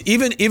I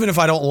even if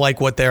I don't like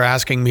what they're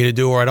asking me to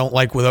do, or I don't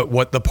like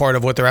what the part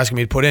of what they're asking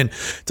me to put in,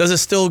 does it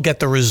still get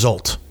the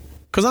result?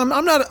 Because I'm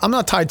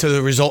not tied to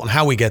the result and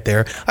how we get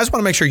there. I just want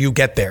to make sure you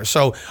get there.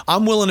 So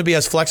I'm willing to be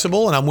as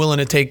flexible, and I'm willing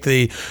to take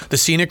the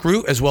scenic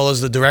route as well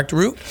as the direct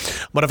route.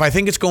 But if I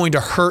think it's going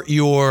to hurt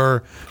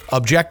your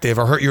objective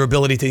or hurt your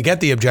ability to get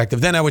the objective,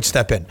 then I would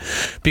step in.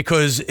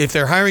 Because if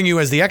they're hiring you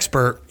as the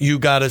expert, you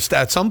got to,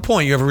 at some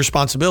point, you have a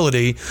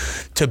responsibility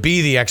to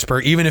be the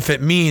expert, even if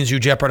it means you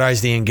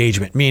jeopardize the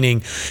engagement.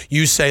 Meaning,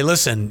 you say,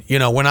 listen,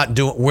 we're not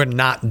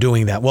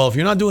doing that. Well, if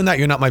you're not doing that,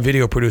 you're not my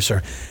video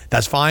producer.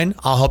 That's fine.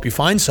 I'll help you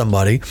find somebody.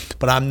 everybody,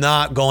 but I'm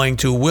not going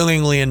to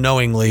willingly and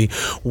knowingly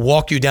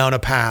walk you down a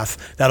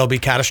path that'll be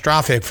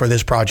catastrophic for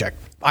this project.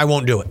 I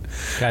won't do it.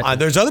 Gotcha.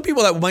 There's other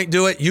people that might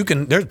do it.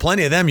 There's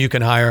plenty of them you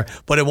can hire,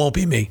 but it won't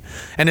be me.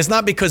 And it's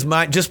not because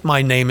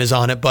my name is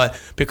on it, but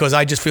because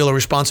I just feel a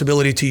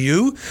responsibility to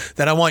you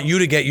that I want you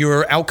to get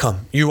your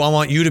outcome. I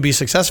want you to be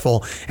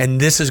successful, and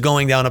this is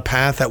going down a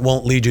path that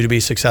won't lead you to be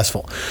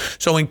successful.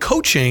 So in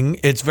coaching,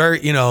 it's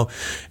very,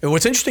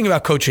 what's interesting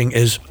about coaching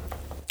is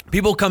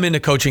people come into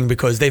coaching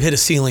because they've hit a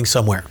ceiling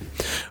somewhere,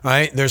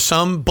 right? There's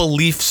some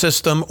belief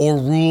system or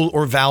rule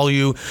or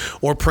value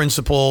or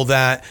principle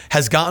that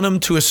has gotten them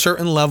to a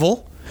certain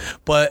level,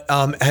 but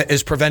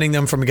is preventing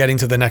them from getting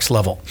to the next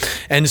level.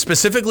 And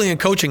specifically in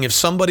coaching, if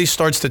somebody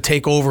starts to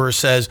take over or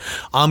says,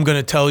 I'm going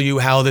to tell you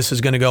how this is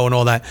going to go and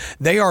all that,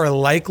 they are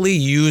likely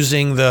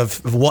using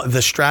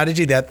the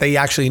strategy that they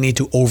actually need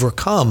to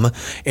overcome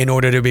in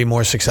order to be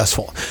more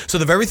successful. So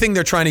the very thing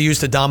they're trying to use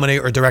to dominate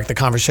or direct the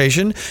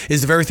conversation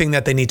is the very thing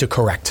that they need to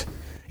correct.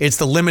 It's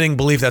the limiting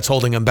belief that's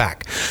holding them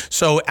back.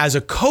 So as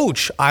a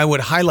coach, I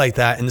would highlight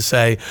that and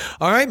say,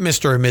 all right,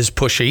 Mr. or Ms.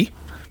 Pushy,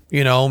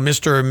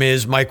 Mr. or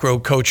Ms. Micro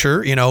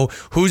Coacher,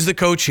 who's the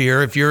coach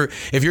here? If you're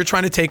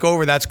trying to take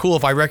over, that's cool.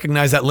 If I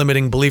recognize that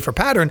limiting belief or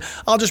pattern,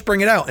 I'll just bring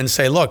it out and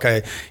say, look,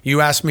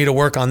 you asked me to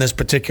work on this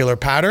particular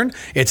pattern.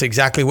 It's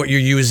exactly what you're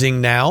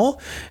using now.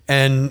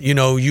 And,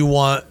 you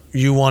want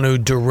to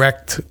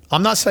direct.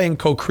 I'm not saying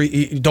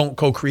don't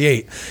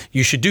co-create.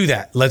 You should do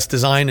that. Let's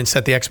design and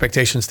set the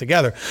expectations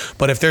together.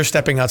 But if they're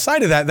stepping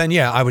outside of that, then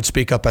yeah, I would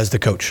speak up as the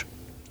coach.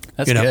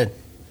 That's good.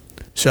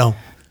 So.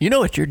 You know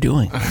what you're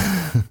doing.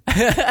 I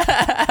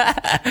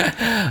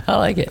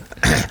like it.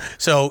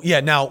 So, yeah,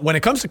 now, when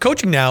it comes to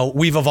coaching now,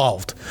 we've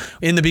evolved.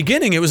 In the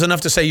beginning, it was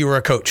enough to say you were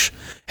a coach.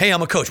 Hey,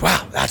 I'm a coach.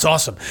 Wow, that's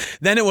awesome.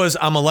 Then it was,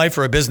 I'm a life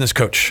or a business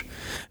coach.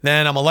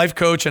 Then I'm a life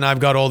coach, and I've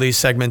got all these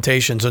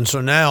segmentations. And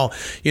so now,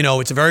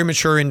 it's a very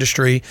mature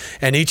industry,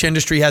 and each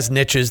industry has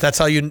niches. That's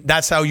how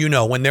you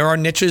know. When there are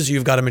niches,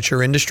 you've got a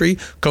mature industry.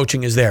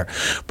 Coaching is there.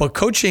 But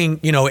coaching,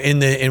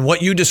 in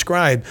what you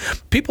described,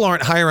 people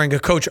aren't hiring a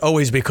coach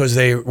always because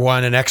they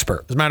want an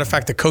expert. As a matter of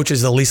fact, the coach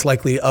is the least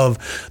likely of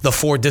the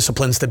 4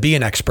 disciplines to be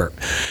an expert.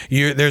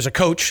 There's a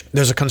coach,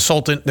 there's a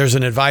consultant, there's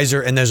an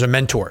advisor, and there's a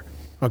mentor.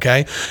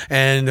 Okay.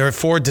 And there are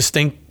 4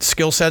 distinct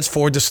skill sets,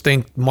 4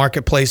 distinct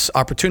marketplace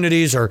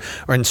opportunities or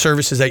in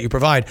services that you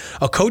provide.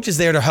 A coach is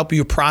there to help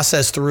you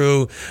process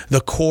through the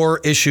core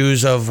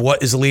issues of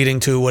what is leading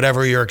to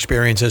whatever your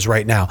experience is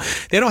right now.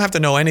 They don't have to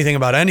know anything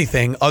about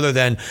anything other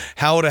than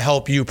how to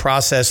help you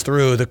process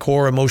through the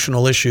core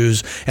emotional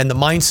issues and the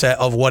mindset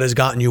of what has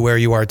gotten you where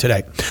you are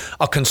today.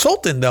 A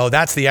consultant, though,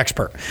 that's the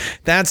expert.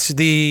 That's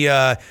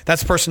the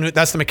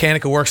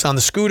mechanic who works on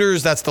the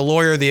scooters. That's the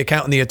lawyer, the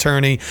accountant, the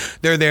attorney.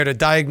 They're there to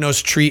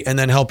diagnose, treat, and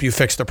then help you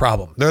fix the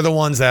problem. They're the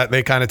ones that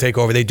they kind of take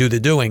over. They do the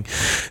doing.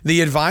 The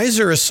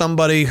advisor is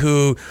somebody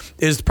who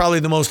is probably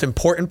the most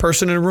important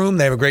person in the room.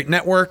 They have a great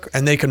network,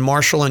 and they can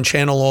marshal and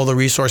channel all the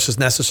resources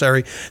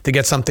necessary to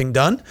get something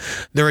done.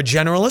 They're a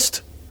generalist.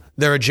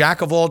 They're a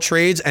jack of all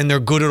trades, and they're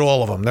good at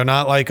all of them. They're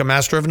not like a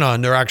master of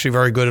none. They're actually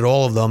very good at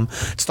all of them.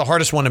 It's the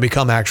hardest one to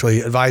become,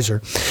 actually,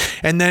 advisor.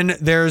 And then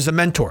there's a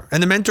mentor.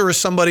 And the mentor is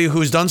somebody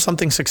who's done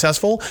something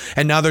successful,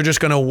 and now they're just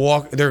going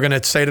to they're going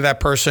to say to that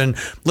person,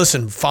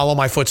 listen, follow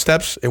my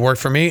footsteps. It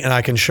worked for me, and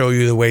I can show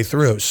you the way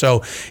through.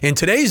 So in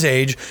today's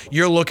age,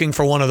 you're looking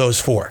for one of those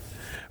 4.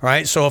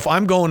 Right? So if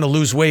I'm going to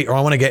lose weight or I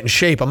want to get in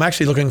shape, I'm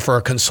actually looking for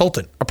a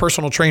consultant, a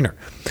personal trainer.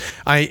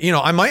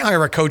 I might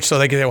hire a coach so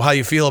they can say, well, how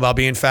you feel about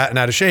being fat and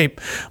out of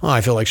shape? Oh,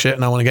 I feel like shit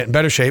and I want to get in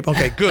better shape.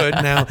 Okay, good.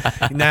 Now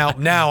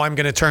I'm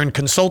going to turn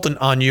consultant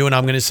on you, and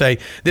I'm going to say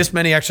this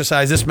many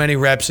exercise, this many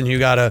reps, and you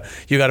gotta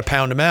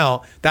pound them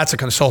out. That's a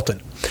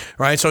consultant,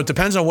 right? So it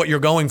depends on what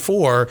you're going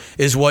for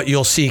is what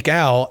you'll seek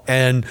out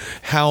and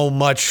how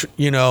much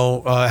you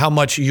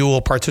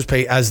will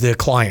participate as the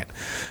client,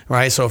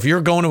 right? So if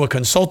you're going to a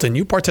consultant,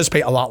 you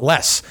participate a lot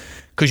less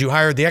because you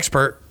hired the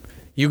expert.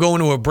 You go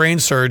into a brain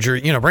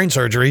surgery, you're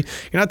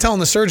not telling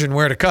the surgeon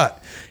where to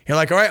cut. You're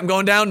like, all right, I'm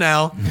going down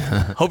now.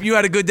 Hope you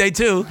had a good day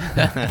too.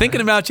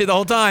 Thinking about you the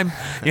whole time,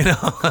 You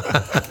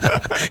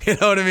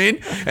know what I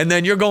mean? And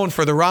then you're going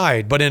for the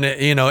ride. But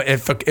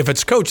if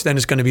it's coach, then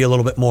it's going to be a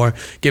little bit more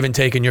give and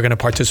take, and you're going to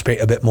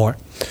participate a bit more.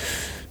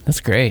 That's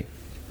great.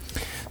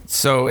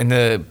 So in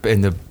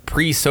the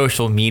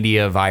pre-social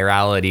media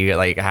virality,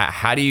 like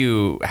how did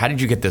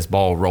you get this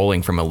ball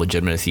rolling from a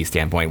legitimacy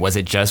standpoint? Was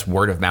it just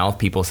word of mouth,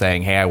 people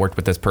saying, hey, I worked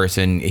with this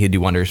person, he'd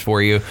do wonders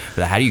for you?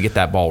 How do you get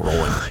that ball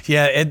rolling?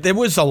 Yeah, it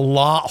was a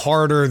lot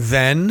harder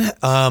then.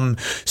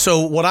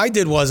 So what I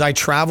did was I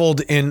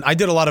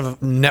did a lot of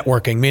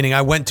networking, meaning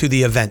I went to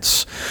the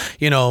events.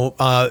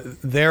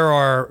 There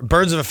are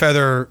birds of a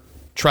feather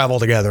travel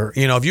together.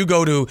 If you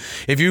go to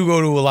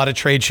a lot of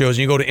trade shows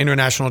and you go to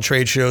international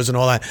trade shows and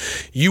all that,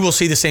 you will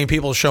see the same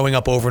people showing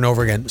up over and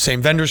over again.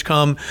 Same vendors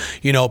come.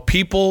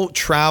 People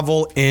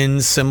travel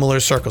in similar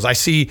circles. I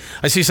see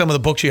some of the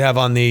books you have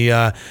on the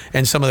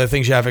and some of the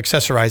things you have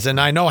accessorized, and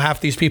I know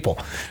half these people,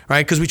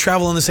 right? Because we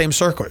travel in the same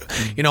circle.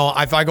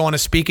 If I go on a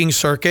speaking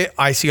circuit,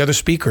 I see other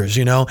speakers.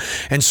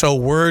 And so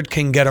word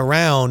can get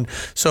around.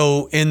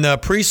 So in the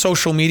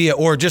pre-social media,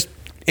 or just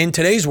in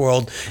today's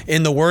world,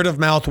 in the word of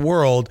mouth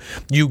world,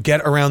 you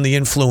get around the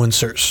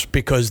influencers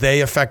because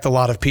they affect a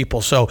lot of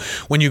people. So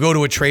when you go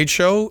to a trade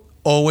show,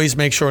 always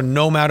make sure,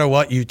 no matter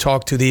what, you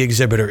talk to the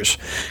exhibitors,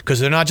 because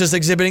they're not just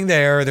exhibiting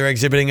there, they're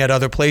exhibiting at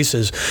other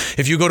places.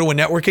 If you go to a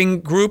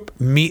networking group,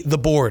 meet the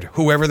board,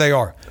 whoever they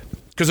are.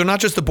 Because they're not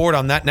just the board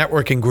on that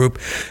networking group,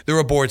 they're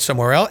a board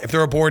somewhere else. If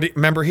they're a board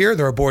member here,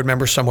 they're a board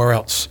member somewhere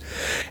else.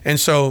 And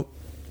so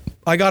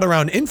I got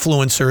around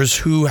influencers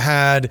who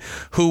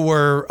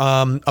were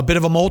a bit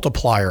of a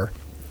multiplier.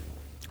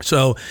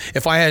 So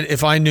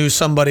if I knew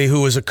somebody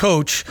who was a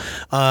coach,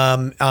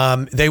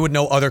 they would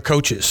know other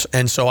coaches.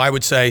 And so I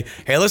would say,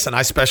 hey, listen,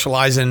 I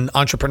specialize in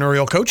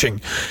entrepreneurial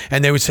coaching.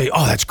 And they would say,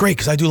 oh, that's great,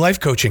 because I do life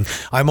coaching.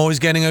 I'm always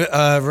getting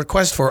a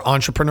request for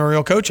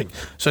entrepreneurial coaching.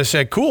 So I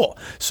said, cool.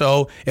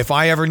 So if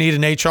I ever need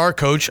an HR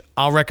coach,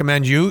 I'll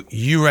recommend you.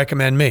 You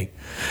recommend me.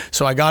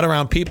 So I got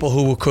around people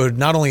who could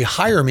not only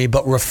hire me,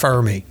 but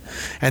refer me.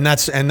 And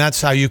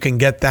that's how you can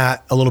get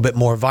that a little bit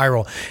more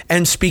viral.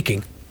 And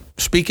speaking,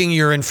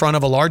 you're in front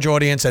of a large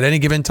audience at any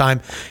given time.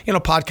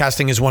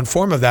 Podcasting is one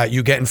form of that.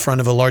 You get in front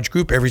of a large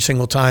group every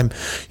single time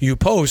you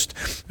post.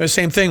 The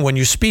same thing, when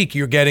you speak,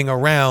 you're getting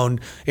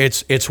around.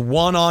 It's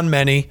one on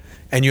many,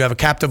 and you have a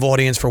captive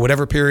audience for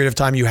whatever period of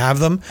time you have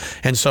them.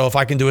 And so if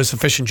I can do a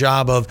sufficient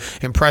job of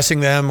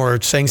impressing them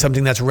or saying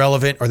something that's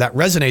relevant or that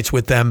resonates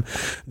with them,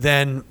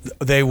 then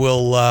they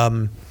will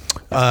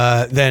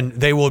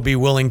be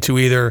willing to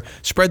either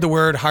spread the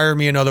word, hire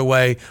me another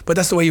way. But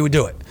that's the way you would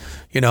do it.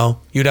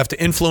 You'd have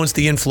to influence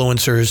the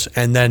influencers,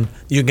 and then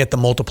you can get the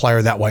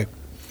multiplier that way.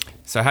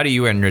 So how do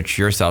you enrich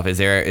yourself? Is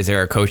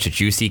there a coach that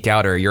you seek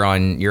out, or you're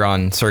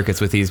on circuits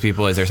with these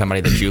people? Is there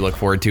somebody that you look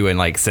forward to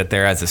and sit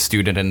there as a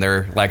student in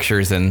their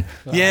lectures? And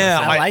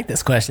I like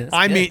this question.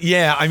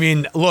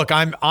 Look,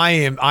 I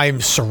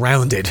am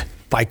surrounded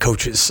by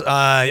coaches.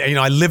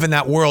 I live in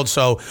that world.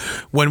 So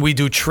when we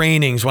do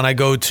trainings, when I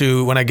get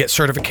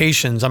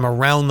certifications, I'm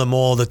around them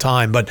all the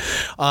time. But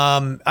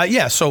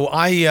so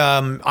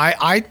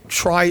I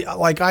try,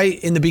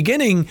 in the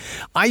beginning,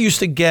 I used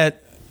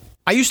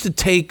to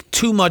take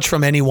too much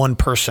from any one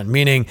person,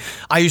 meaning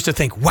I used to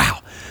think, wow,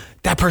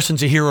 that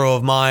person's a hero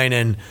of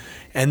mine.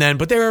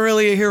 But they were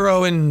really a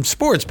hero in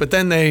sports, but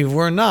then they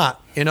were not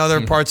in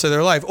other parts of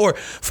their life. Or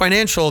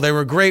financial, they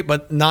were great,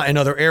 but not in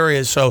other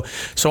areas. So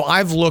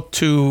I've looked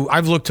to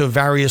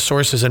various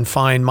sources and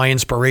find my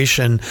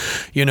inspiration,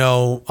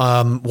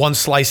 one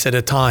slice at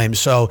a time.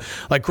 So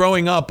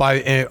growing up,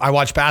 I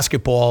watched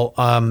basketball,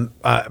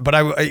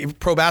 but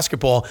pro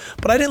basketball,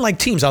 but I didn't like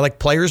teams. I liked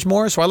players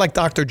more. So I liked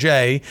Dr.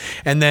 J.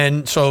 And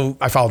then, so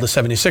I followed the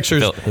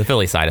 76ers. The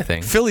Philly side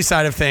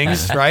of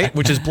things. Right?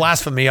 Which is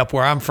blasphemy up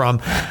where I'm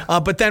from.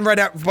 But then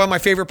my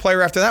favorite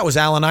player after that was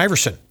Allen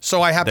Iverson.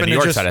 So I happened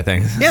to York side of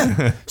things.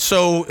 Yeah.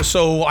 So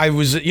I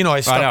was, I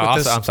stuck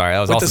with this. I'm sorry.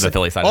 I was also the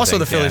Philly side of things. Also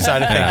the Philly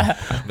side of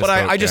things. But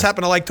I just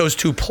happen to like those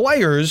two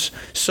players.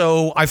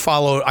 So I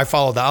followed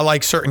that. I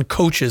like certain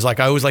coaches. I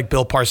always liked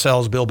Bill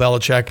Parcells, Bill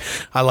Belichick.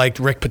 I liked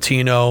Rick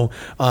Pitino,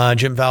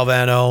 Jim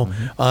Valvano.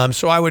 Mm-hmm.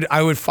 So I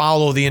would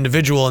follow the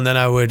individual, and then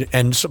I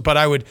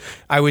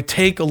would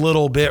take a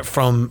little bit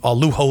from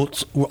Lou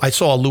Holtz. I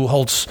saw Lou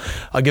Holtz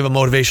give a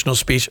motivational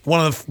speech.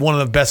 One of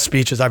the best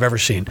speeches I've ever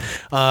seen.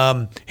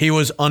 He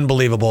was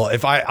unbelievable.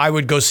 If I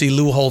would go see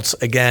Lou Holtz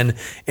again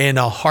in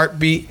a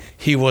heartbeat.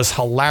 He was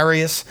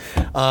hilarious.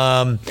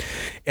 So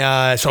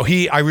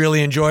I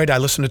really enjoyed. I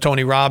listened to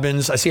Tony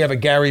Robbins. I see I have a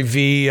Gary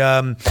V.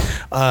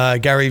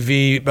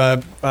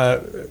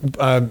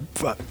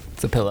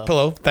 It's a pillow.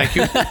 Pillow. Thank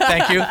you.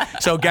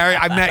 So Gary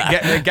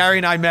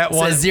and I met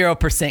one. It says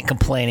 0%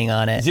 complaining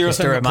on it. 0%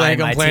 just to remind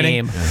my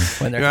team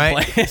when they're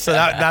right. complaining. So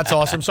that's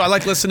awesome. So I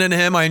like listening to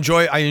him. I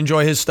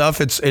enjoy his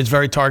stuff. It's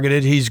very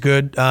targeted. He's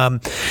good.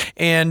 So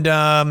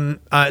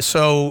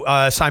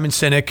Simon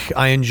Sinek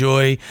I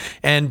enjoy,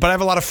 but I have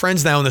a lot of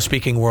friends now in the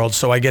speaking world.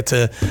 So I get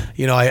to,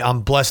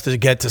 I'm blessed to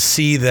get to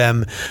see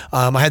them.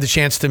 I had the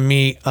chance to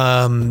meet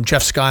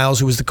Jeff Skiles,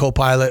 who was the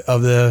co-pilot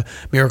of the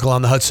Miracle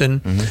on the Hudson.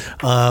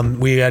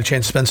 Mm-hmm. We had a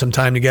chance to spend some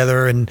time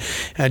together, and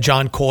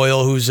John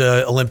Coyle, who's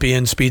an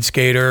Olympian speed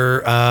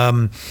skater,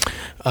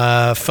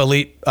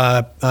 Philippe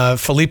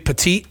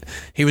Petit.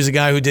 He was the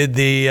guy who did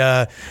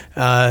the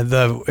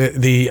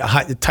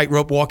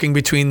tightrope walking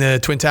between the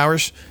Twin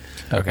Towers.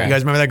 Okay. You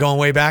guys remember that going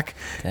way back?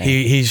 Dang.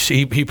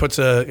 He puts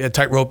a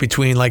tightrope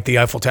between the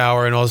Eiffel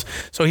Tower and all this.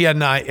 So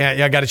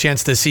I got a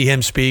chance to see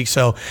him speak.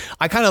 So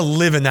I kind of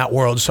live in that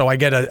world. So I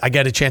get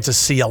a chance to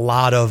see a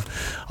lot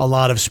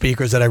of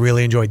speakers that I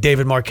really enjoy.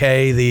 David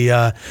Marquet,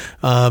 the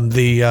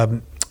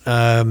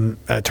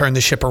turned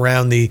the ship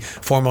around. The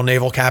former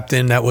naval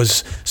captain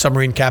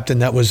submarine captain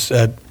that was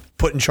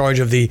put in charge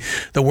of the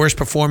worst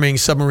performing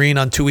submarine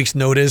on 2 weeks'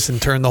 notice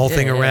and turned the whole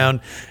thing around.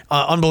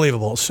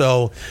 Unbelievable.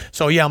 So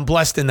yeah, I'm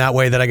blessed in that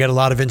way that I get a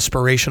lot of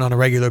inspiration on a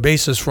regular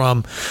basis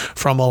from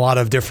a lot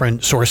of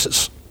different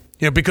sources.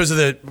 Because of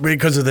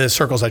the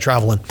circles I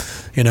travel in.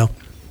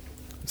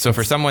 So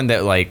for someone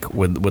that like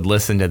would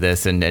listen to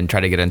this and try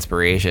to get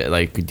inspiration,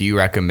 like, do you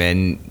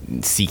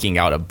recommend seeking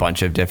out a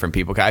bunch of different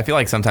people? 'Cause I feel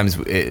like sometimes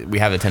we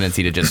have a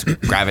tendency to just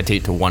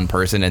gravitate to one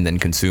person and then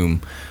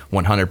consume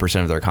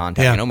 100% of their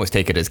content and almost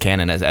take it as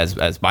canon,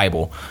 as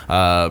Bible,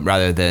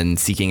 rather than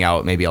seeking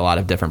out maybe a lot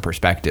of different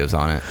perspectives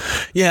on it.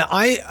 Yeah,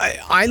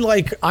 I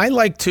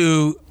like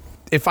to.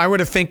 If I were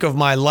to think of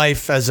my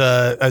life as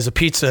a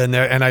pizza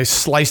and I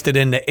sliced it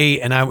into 8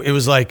 and it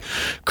was like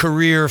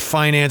career,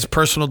 finance,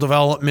 personal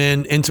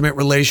development, intimate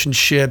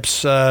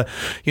relationships,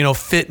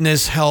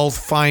 fitness, health,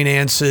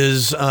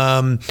 finances,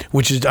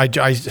 which is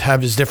I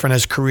have as different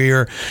as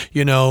career,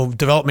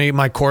 developing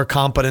my core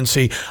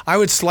competency. I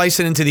would slice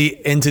it into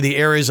the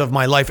areas of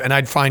my life, and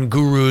I'd find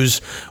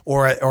gurus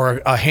or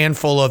a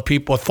handful of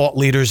people, thought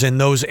leaders in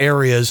those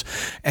areas,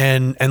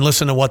 and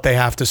listen to what they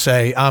have to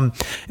say.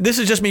 This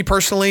is just me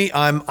personally.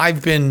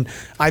 I've been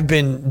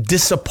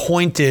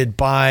disappointed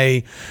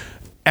by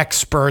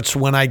experts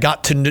when I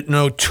got to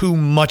know too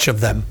much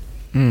of them.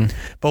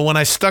 But when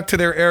I stuck to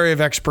their area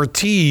of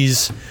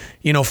expertise,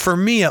 for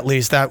me at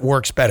least, that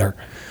works better.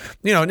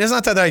 It's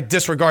not that I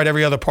disregard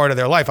every other part of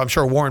their life. I'm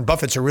sure Warren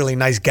Buffett's a really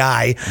nice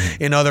guy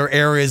in other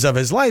areas of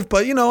his life,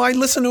 but I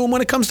listen to him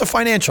when it comes to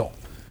financial,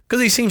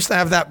 because he seems to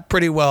have that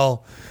pretty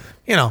well.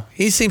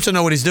 He seems to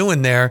know what he's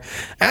doing there.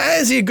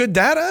 Is he a good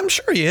dad? I'm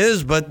sure he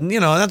is, but I'm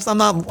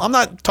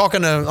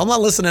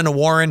not listening to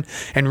Warren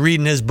and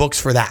reading his books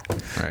for that.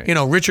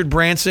 Right. Richard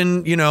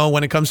Branson,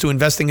 when it comes to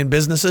investing in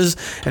businesses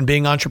and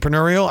being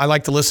entrepreneurial, I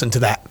like to listen to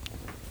that.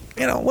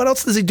 What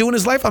else does he do in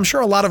his life? I'm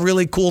sure a lot of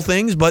really cool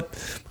things, but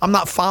I'm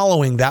not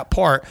following that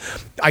part.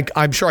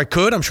 I'm sure I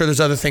could. I'm sure there's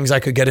other things I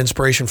could get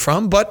inspiration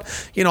from, but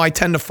I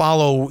tend to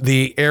follow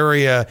the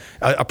area,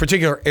 a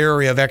particular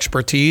area of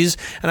expertise,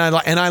 and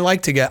I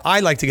like to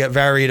get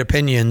varied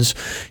opinions,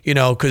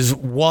 because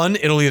one,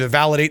 it'll either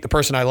validate the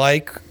person I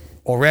like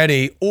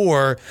already,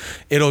 or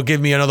it'll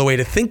give me another way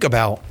to think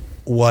about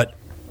what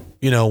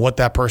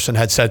that person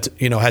had said.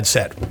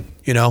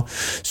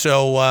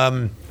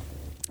 So.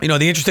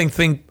 The interesting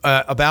thing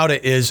about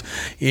it is,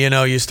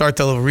 you start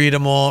to read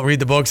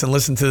the books and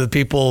listen to the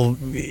people.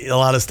 A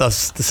lot of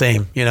stuff's the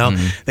same.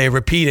 They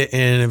repeat it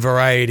in a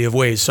variety of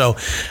ways. So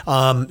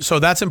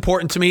that's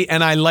important to me,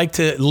 and I like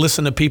to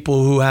listen to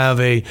people who have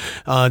a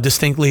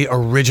distinctly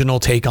original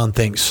take on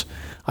things.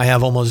 I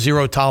have almost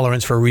zero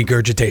tolerance for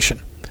regurgitation.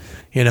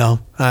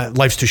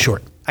 Life's too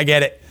short. I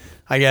get it.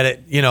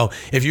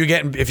 If you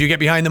get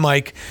behind the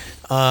mic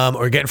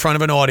or get in front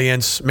of an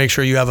audience, make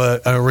sure you have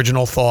an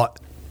original thought.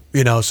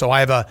 So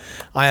I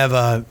have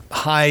a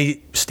high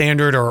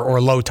standard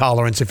or low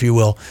tolerance, if you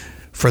will,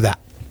 for that.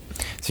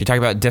 So you talk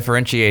about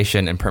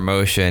differentiation and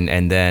promotion,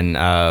 and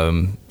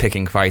then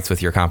picking fights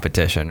with your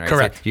competition, right?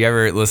 Correct. So you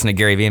ever listen to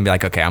Gary Vee and be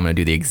like, okay, I'm going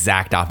to do the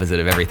exact opposite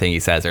of everything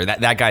he says, or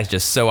that guy's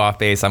just so off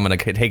base, I'm going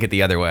to take it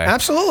the other way.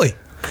 Absolutely.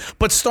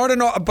 But start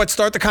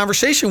the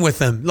conversation with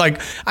him.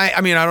 Like, I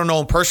don't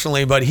know him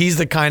personally, but he's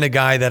the kind of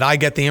guy that I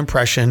get the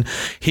impression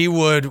he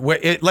would.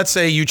 Let's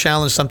say you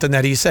challenge something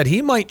that he said,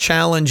 he might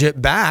challenge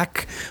it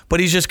back, but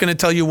he's just going to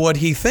tell you what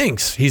he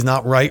thinks. He's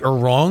not right or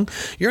wrong.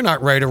 You're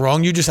not right or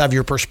wrong. You just have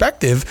your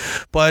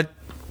perspective. But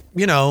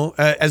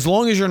as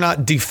long as you're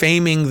not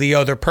defaming the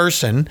other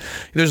person,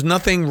 there's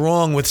nothing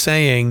wrong with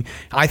saying,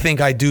 I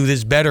think I do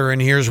this better,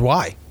 and here's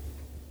why.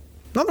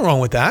 Nothing wrong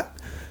with that.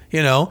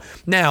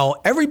 Now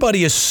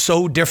everybody is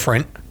so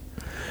different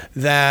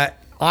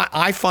that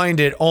I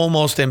find it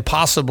almost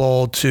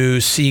impossible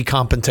to see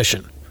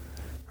competition,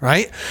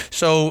 right?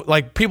 So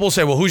like people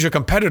say, well, who's your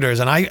competitors?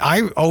 And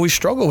I always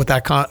struggle with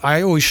that.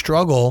 I always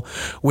struggle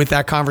with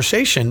that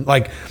conversation.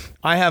 Like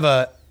I have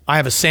a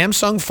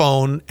Samsung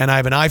phone and I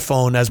have an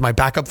iPhone as my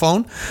backup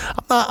phone.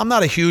 I'm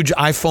not a huge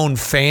iPhone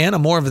fan.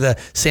 I'm more of the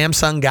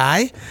Samsung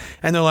guy.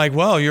 And they're like,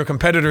 well, your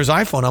competitor's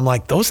iPhone. I'm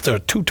like, those are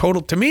two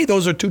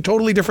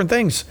totally different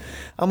things.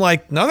 I'm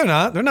like, no, they're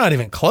not. They're not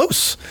even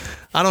close.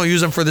 I don't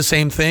use them for the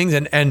same things.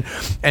 And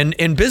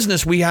in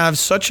business, we have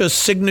such a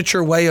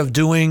signature way of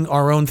doing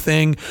our own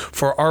thing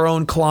for our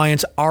own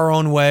clients, our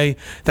own way,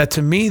 that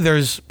to me,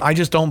 I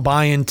just don't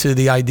buy into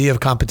the idea of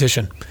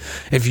competition.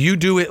 If you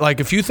do it, like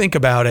if you think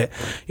about it,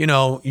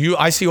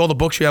 I see all the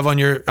books you have on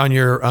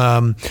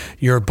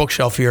your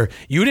bookshelf here.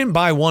 You didn't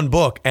buy one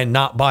book and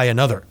not buy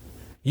another.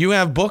 You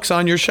have books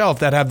on your shelf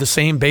that have the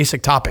same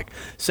basic topic: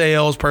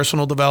 sales,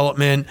 personal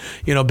development,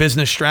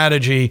 business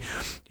strategy.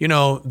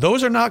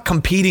 those are not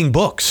competing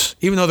books,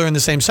 even though they're in the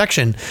same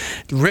section,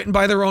 written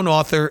by their own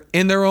author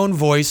in their own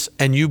voice,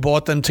 and you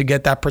bought them to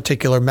get that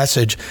particular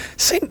message.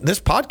 Same this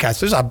podcast.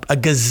 There's a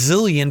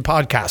gazillion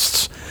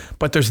podcasts,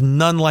 but there's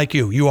none like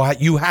you.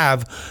 You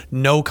have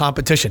no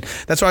competition.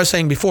 That's what I was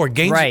saying before.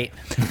 Right.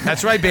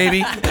 That's right,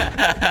 baby.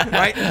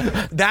 Right.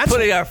 That's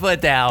putting our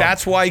foot down.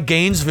 That's why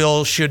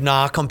Gainesville should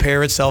not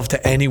compare itself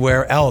to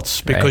anywhere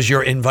else, because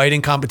you're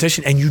inviting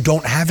competition and you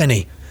don't have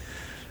any.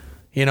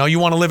 You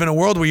want to live in a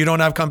world where you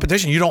don't have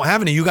competition. You don't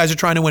have any. You guys are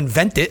trying to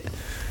invent it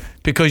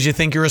because you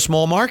think you're a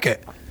small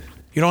market.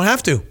 You don't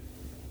have to,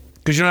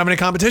 because you don't have any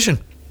competition.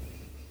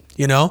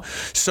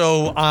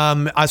 So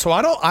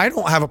I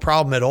don't have a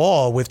problem at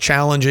all with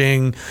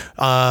challenging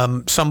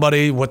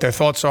somebody, what their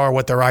thoughts are,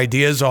 what their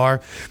ideas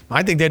are.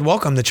 I think they'd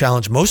welcome the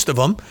challenge. Most of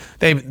them,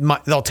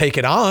 they'll take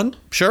it on,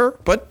 sure,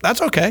 but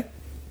that's okay.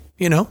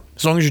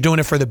 As long as you're doing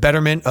it for the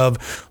betterment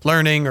of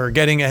learning or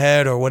getting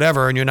ahead or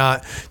whatever, and you're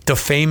not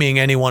defaming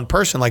any one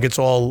person, like it's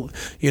all,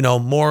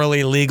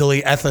 morally,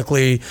 legally,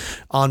 ethically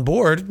on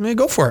board,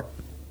 go for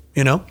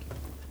it, Are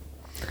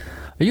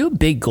you a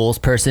big goals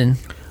person?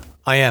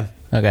 I am.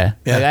 Okay.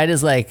 Yeah.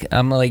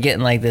 I'm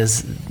getting like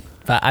this.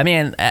 I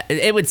mean,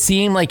 it would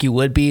seem like you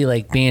would be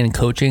like being in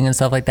coaching and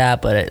stuff like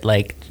that, but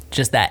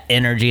just that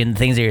energy and the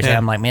things that you're saying,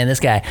 I'm like, man,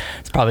 this guy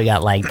has probably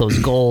got like those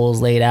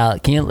goals laid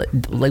out. Can you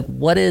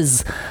what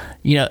is,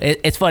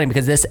 it's funny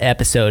because this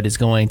episode is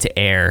going to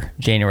air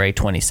January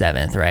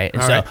 27th, right?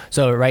 And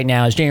so right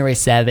now it's January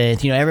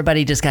 7th.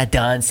 Everybody just got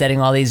done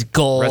setting all these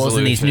goals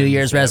and these New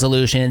Year's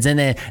resolutions, and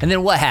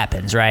then what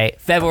happens, right?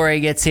 February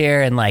gets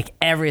here and like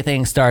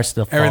everything starts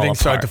to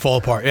fall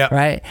apart. Yeah.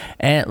 Right.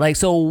 And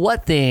so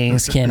what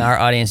things can our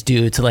audience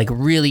do to like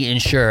really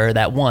ensure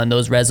that, one,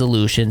 those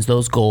resolutions,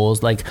 those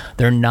goals, like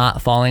they're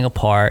not falling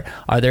apart?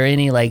 Are there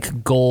any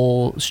like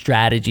goal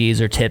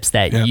strategies or tips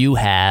that you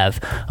have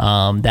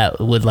that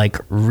would like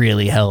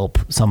really help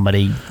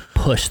somebody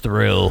push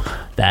through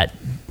that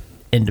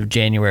end of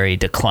January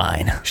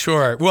decline?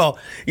 Sure. Well,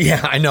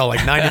 yeah, I know, like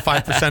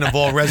 95% of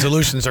all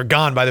resolutions are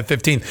gone by the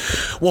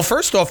 15th. Well,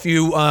 first off,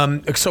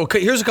 so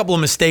here's a couple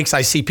of mistakes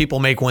I see people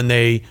make when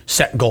they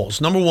set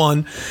goals. Number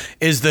one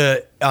is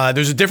there's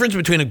a difference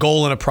between a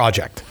goal and a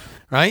project.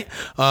 Right?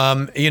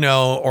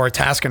 Or a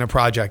task in a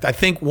project. I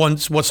think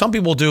what some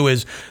people do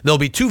is they'll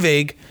be too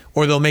vague,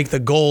 or they'll make the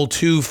goal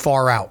too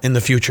far out in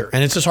the future,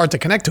 and it's just hard to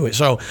connect to it.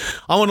 So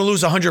I want to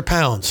lose 100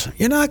 pounds.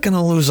 You're not going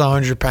to lose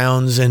 100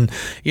 pounds, and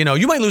you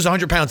might lose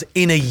 100 pounds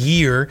in a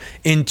year,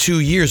 in 2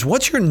 years.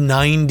 What's your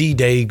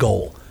 90-day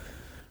goal,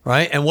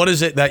 right? And what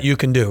is it that you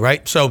can do,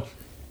 right? So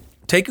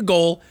take a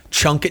goal,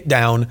 chunk it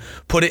down,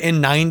 put it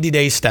in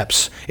 90-day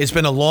steps. It's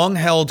been a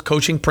long-held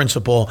coaching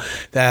principle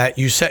that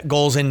you set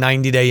goals in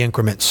 90-day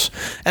increments.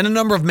 And a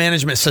number of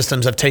management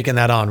systems have taken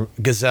that on.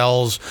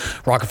 Gazelles,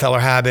 Rockefeller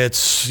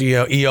Habits,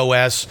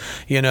 EOS,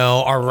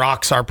 our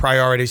rocks, our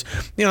priorities.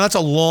 That's a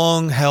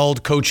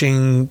long-held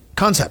coaching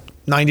concept.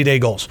 90-day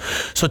goals.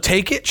 So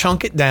take it,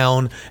 chunk it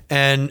down,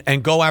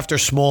 and go after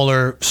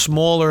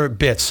smaller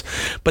bits.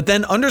 But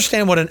then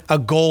understand what a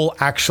goal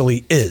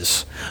actually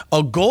is.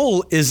 A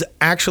goal is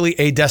actually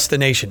a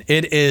destination.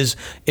 It is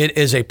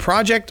a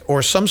project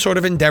or some sort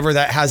of endeavor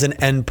that has an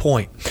end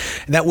point,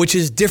 that which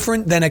is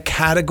different than a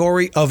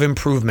category of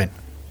improvement.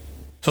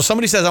 So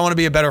somebody says, I want to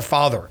be a better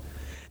father.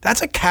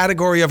 That's a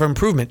category of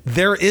improvement.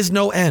 There is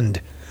no end.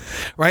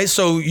 Right?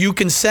 So you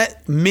can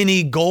set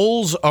mini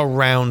goals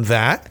around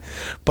that,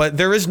 but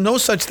there is no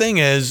such thing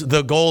as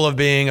the goal of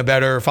being a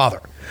better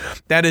father.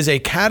 That is a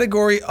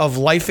category of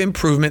life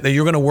improvement that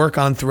you're going to work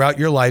on throughout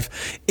your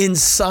life.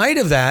 Inside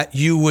of that,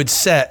 you would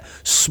set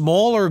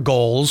smaller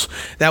goals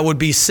that would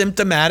be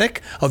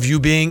symptomatic of you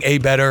being a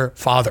better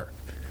father.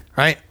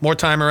 Right? More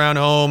time around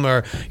home,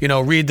 or,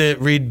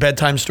 read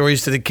bedtime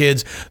stories to the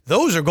kids.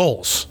 Those are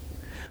goals.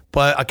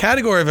 But a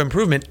category of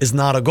improvement is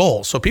not a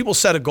goal. So people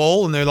set a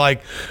goal and they're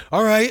like,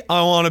 all right,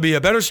 I want to be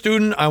a better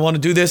student. I want to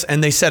do this.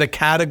 And they set a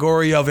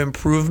category of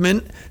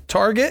improvement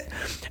target.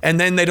 And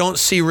then they don't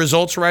see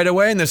results right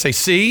away. And they say,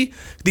 see,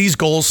 these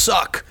goals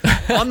suck.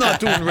 I'm not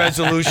doing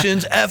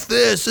resolutions. F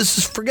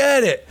this.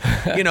 Forget it.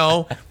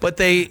 But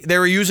they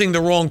were using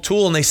the wrong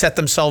tool and they set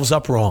themselves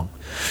up wrong.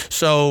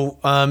 So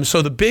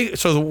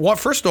what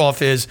first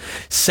off is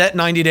set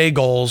 90-day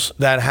goals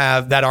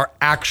that are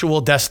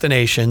actual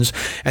destinations,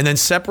 and then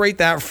separate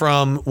that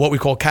from what we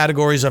call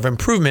categories of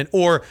improvement,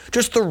 or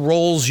just the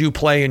roles you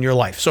play in your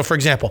life. So for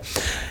example,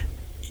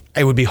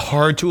 it would be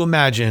hard to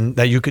imagine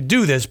that you could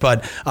do this,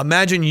 but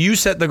imagine you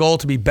set the goal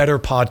to be better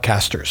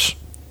podcasters.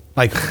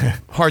 Like,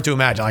 hard to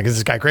imagine. Like, is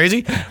this guy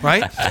crazy?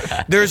 Right?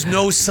 There's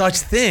no such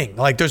thing.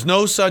 Like, there's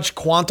no such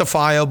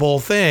quantifiable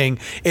thing.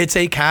 It's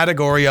a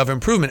category of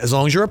improvement. As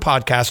long as you're a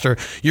podcaster,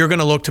 you're going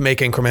to look to make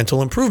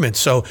incremental improvements.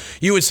 So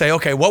you would say,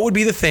 okay, what would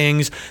be the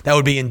things that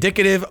would be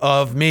indicative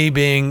of me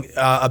being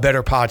a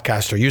better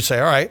podcaster? You'd say,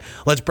 all right,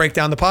 let's break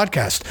down the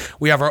podcast.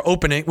 We have our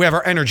opening, we have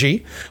our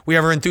energy, we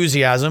have our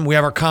enthusiasm, we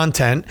have our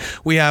content,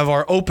 we have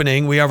our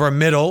opening, we have our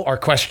middle, our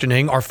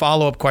questioning, our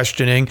follow-up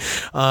questioning,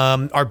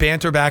 our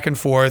banter back and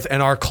forth, with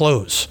and our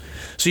close.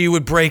 So you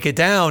would break it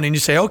down and you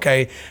say,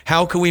 okay,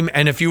 how can we,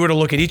 and if you were to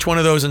look at each one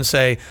of those and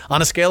say,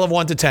 on a scale of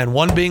 1 to 10,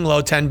 1 being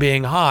low, 10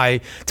 being high,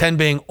 10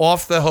 being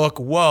off the hook,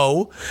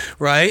 whoa,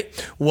 right?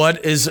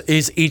 What is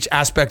each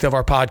aspect of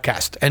our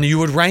podcast? And you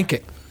would rank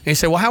it. And you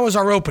say, well, how was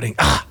our opening?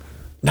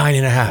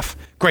 9.5.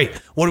 Great.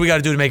 What do we got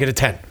to do to make it a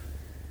 10?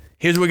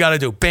 Here's what we got to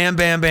do. Bam,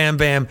 bam, bam,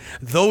 bam.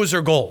 Those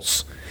are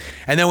goals.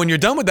 And then when you're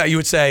done with that, you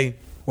would say,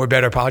 we're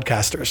better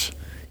podcasters.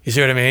 You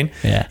see what I mean?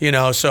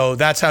 Yeah. So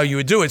that's how you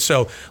would do it.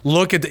 So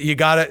look at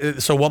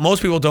so what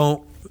most people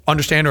don't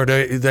understand, or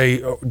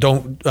they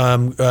don't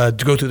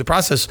go through the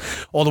process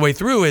all the way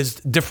through, is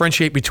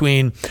differentiate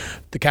between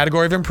the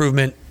category of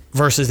improvement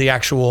versus the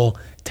actual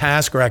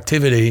task or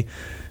activity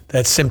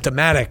that's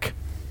symptomatic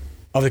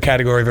of the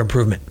category of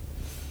improvement.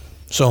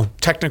 So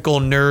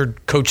technical nerd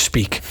coach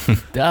speak.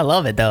 I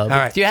love it though.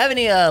 right. Do you have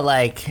any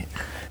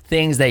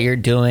things that you're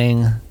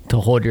doing to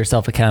hold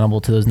yourself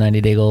accountable to those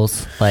 90-day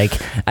goals?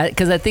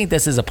 Because I think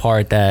this is a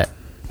part that,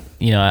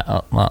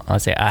 I'll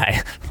say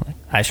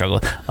I struggle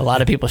with. A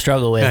lot of people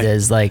struggle with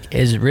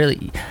is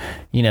really,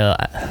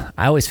 I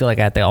always feel like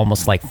I have to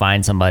almost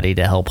find somebody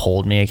to help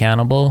hold me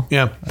accountable.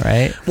 Yeah.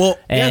 Right. Well,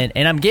 and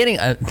I'm getting,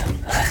 I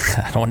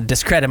don't want to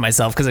discredit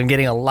myself because I'm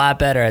getting a lot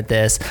better at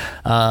this,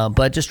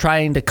 but just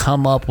trying to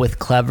come up with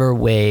clever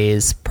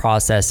ways,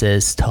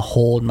 processes to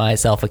hold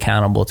myself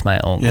accountable to my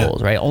own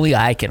goals, right? Only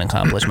I can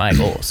accomplish my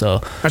goals. So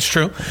that's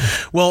true.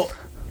 Well,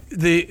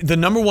 the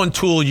number one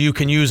tool you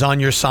can use on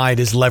your side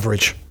is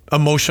leverage.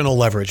 Emotional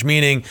leverage,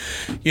 meaning,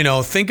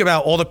 think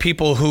about all the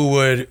people who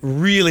would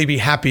really be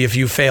happy if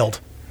you failed,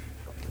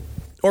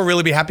 or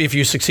really be happy if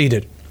you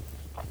succeeded.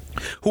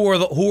 Who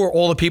are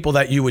all the people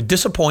that you would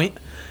disappoint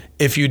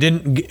if you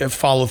didn't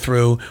follow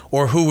through,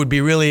 or who would be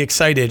really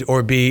excited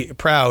or be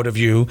proud of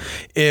you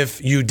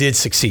if you did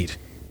succeed?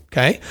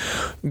 Okay,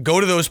 go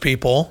to those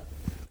people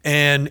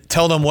and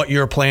tell them what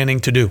you're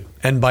planning to do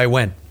and by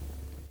when.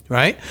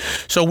 Right.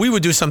 So we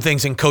would do some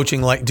things in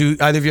coaching. Do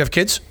either of you have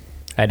kids?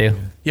 I do.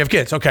 You have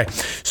kids, okay.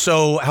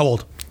 So how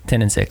old?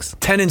 10 and 6.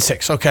 10 and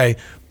 6, okay.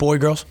 Boy,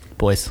 girls?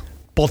 Boys.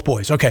 Both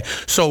boys, okay.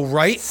 So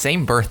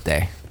Same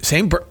birthday.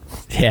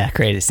 Yeah,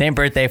 crazy. Same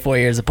birthday, 4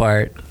 years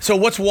apart. So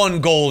what's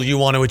one goal you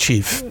want to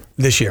achieve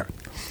this year?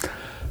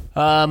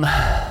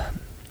 I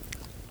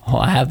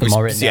have them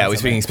all written down. Yeah, are we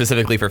speaking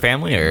specifically for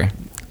family or?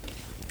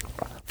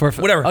 For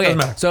whatever, okay, doesn't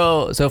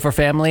matter. So for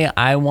family,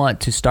 I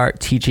want to start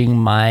teaching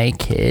my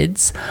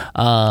kids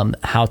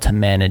how to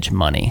manage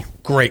money.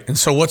 Great. And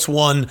so what's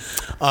one?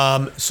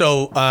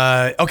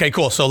 Okay,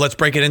 cool. So let's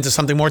break it into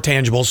something more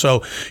tangible.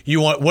 So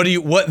would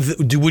you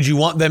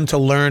want them to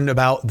learn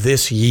about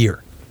this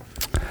year?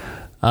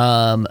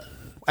 As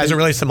it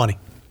relates to money.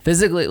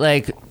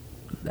 Physically,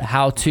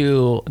 how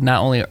to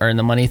not only earn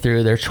the money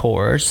through their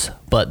chores,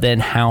 but then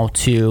how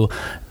to,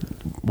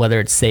 whether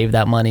it's save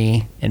that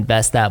money,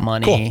 invest that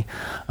money,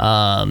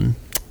 cool.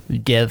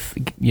 Give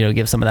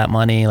some of that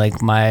money.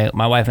 My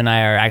wife and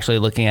I are actually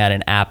looking at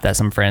an app that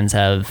some friends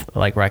have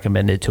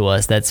recommended to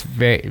us. That's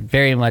very,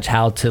 very much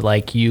how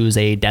to use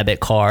a debit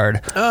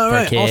card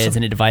for kids, awesome.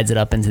 And it divides it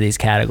up into these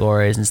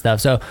categories and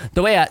stuff. So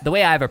the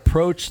way I've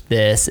approached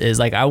this is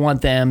I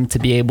want them to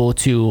be able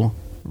to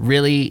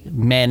really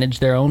manage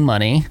their own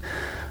money,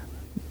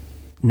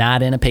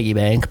 not in a piggy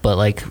bank,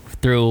 but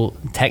through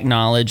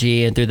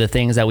technology and through the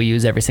things that we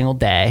use every single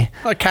day.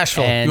 Like cash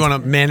flow. You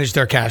want to manage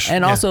their cash.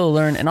 And also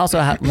learn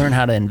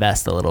how to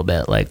invest a little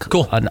bit,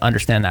 cool.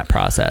 Understand that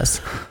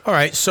process. All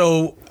right.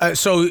 So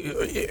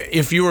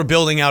if you were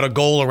building out a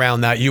goal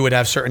around that, you would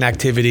have certain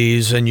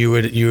activities and you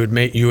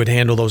would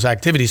handle those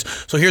activities.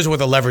 So here's where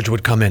the leverage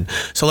would come in.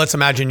 So let's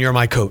imagine you're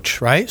my coach,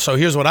 right? So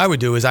here's what I would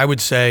do is I would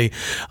say,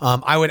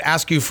 I would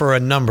ask you for a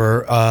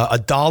number, a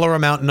dollar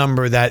amount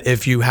number that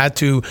if you had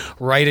to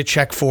write a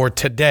check for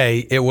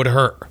today, it would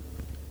hurt.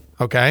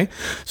 Okay.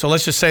 So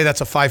let's just say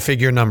that's a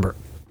 5-figure number,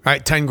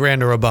 right? 10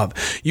 grand or above.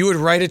 You would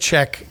write a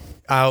check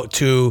out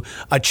to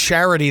a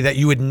charity that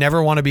you would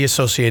never want to be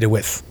associated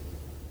with.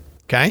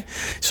 Okay.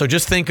 So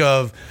just think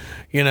of,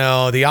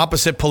 the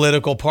opposite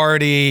political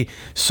party,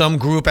 some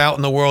group out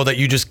in the world that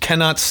you just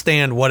cannot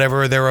stand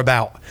whatever they're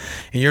about.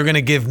 And you're going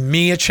to give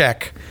me a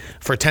check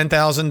for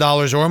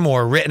 $10,000 or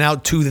more written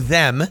out to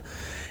them,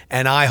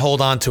 and I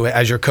hold on to it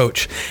as your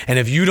coach. And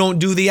if you don't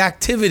do the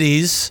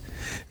activities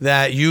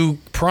that you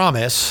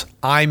promise,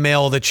 I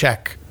mail the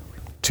check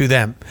to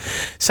them.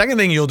 Second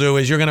thing you'll do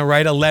is you're going to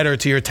write a letter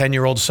to your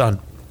 10-year-old son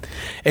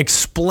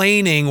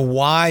explaining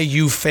why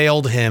you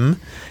failed him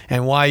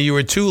and why you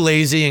were too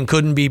lazy and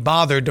couldn't be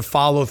bothered to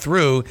follow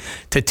through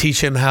to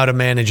teach him how to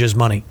manage his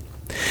money.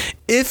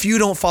 If you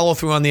don't follow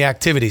through on the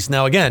activities,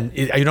 now again,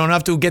 you don't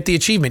have to get the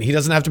achievement. He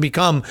doesn't have to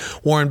become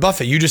Warren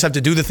Buffett. You just have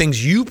to do the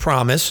things you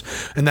promise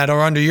and that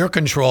are under your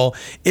control.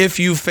 If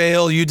you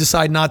fail, you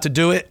decide not to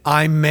do it,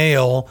 I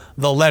mail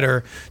the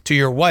letter to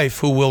your wife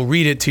who will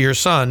read it to your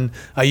son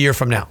a year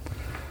from now.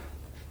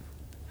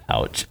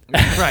 Ouch.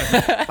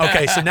 Right.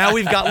 Okay, so now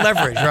we've got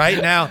leverage, right?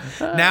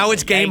 Now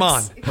it's game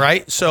on,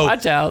 right? So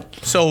watch out.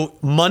 So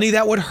money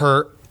that would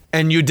hurt,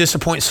 and you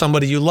disappoint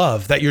somebody you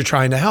love that you're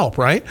trying to help,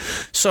 right?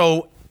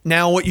 So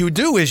Now, what you would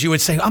do is you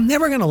would say, I'm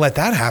never going to let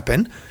that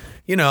happen.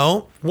 You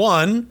know,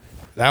 one,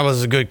 that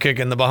was a good kick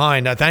in the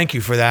behind. I thank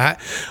you for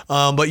that.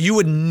 But you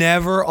would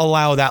never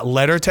allow that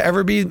letter to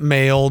ever be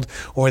mailed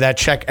or that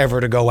check ever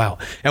to go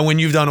out. And when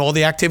you've done all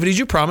the activities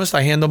you promised,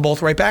 I hand them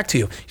both right back to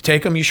you. You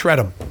take them, you shred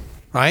them,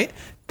 right?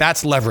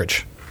 That's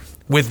leverage.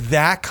 With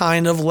that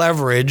kind of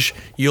leverage,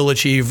 you'll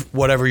achieve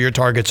whatever your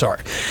targets are.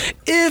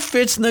 If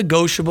it's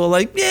negotiable,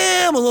 like,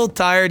 yeah, I'm a little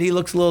tired, he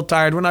looks a little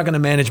tired, we're not going to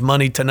manage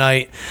money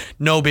tonight,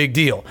 no big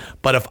deal.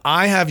 But if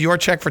I have your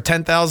check for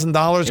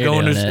 $10,000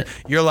 going to,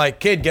 you're like,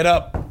 kid, get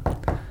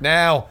up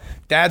now.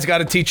 Dad's got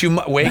to teach you,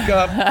 wake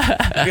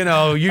up. You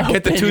know, you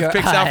get the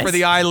toothpicks out for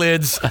the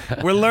eyelids.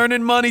 We're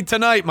learning money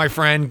tonight, my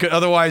friend.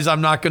 Otherwise,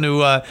 I'm not going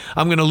to,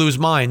 I'm going to lose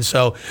mine.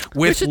 So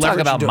we should talk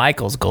about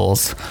Michael's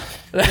goals.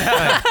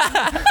 Yeah,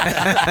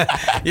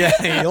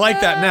 you like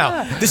that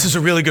now. This is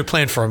a really good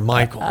plan for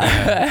Michael.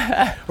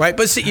 Right?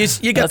 But see,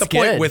 you get the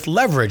point with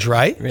leverage,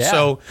 right? Yeah.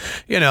 So,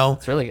 you know.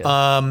 It's really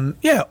good.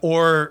 Yeah,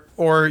 or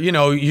you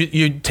know,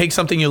 you take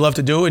something you love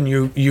to do and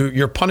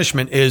your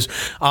punishment is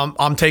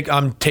I'm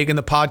taking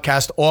the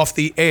podcast off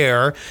the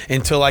air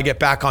until I get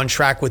back on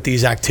track with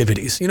these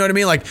activities. You know what I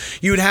mean? Like,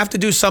 you would have to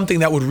do something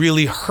that would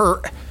really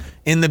hurt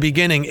in the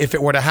beginning if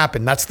it were to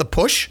happen. That's the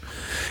push.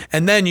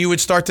 And then you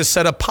would start to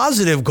set up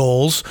positive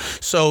goals.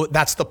 So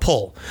that's the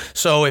pull.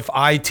 So if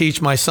I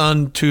teach my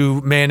son to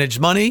manage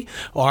money,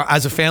 or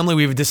as a family,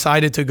 we've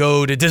decided to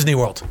go to Disney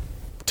World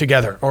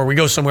together, or we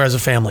go somewhere as a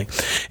family.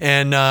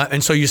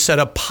 And so you set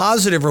up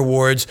positive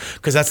rewards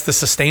because that's the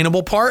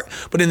sustainable part.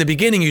 But in the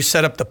beginning, you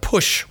set up the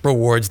push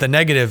rewards, the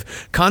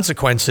negative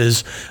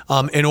consequences,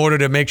 in order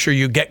to make sure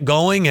you get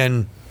going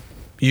and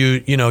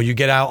you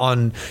get out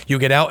and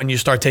you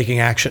start taking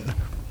action.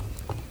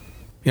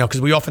 You know,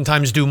 because we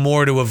oftentimes do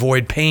more to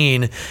avoid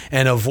pain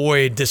and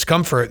avoid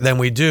discomfort than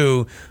we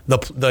do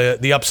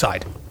the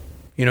upside.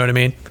 You know what I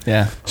mean?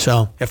 Yeah.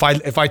 So if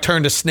I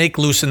turned a snake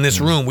loose in this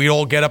room, we'd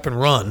all get up and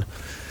run.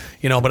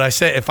 You know, but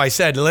if I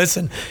said,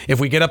 listen, if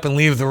we get up and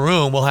leave the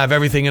room, we'll have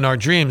everything in our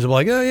dreams. We're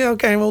like, oh yeah,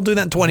 okay, we'll do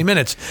that in 20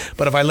 minutes.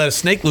 But if I let a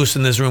snake loose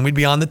in this room, we'd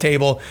be on the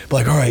table, be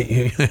like, all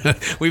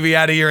right, we'd be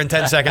out of here in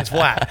 10 seconds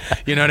flat.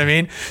 You know what I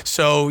mean?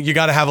 So you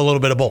got to have a little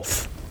bit of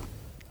both.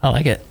 I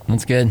like it.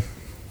 That's good.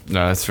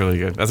 No, that's really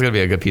good. That's gonna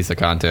be a good piece of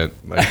content.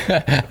 Like,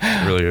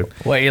 really good.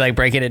 What, you like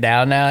breaking it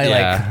down now?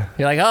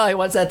 You're like, oh, he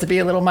wants that to be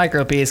a little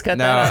micro piece. Cut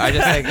No, that out. I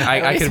just think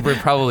I could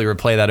probably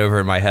replay that over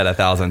in my head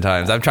 1,000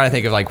 times. I'm trying to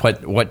think of like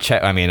what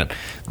check. I mean,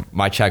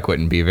 my check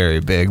wouldn't be very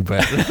big,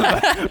 but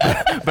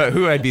but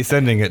who I'd be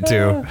sending it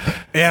to.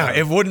 Yeah,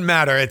 it wouldn't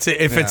matter. If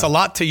it's a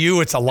lot to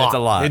you, it's a lot. It's a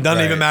lot. It doesn't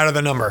right. even matter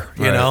the number.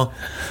 You know.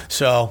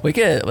 So we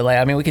could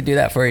do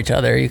that for each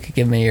other. You could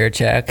give me your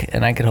check,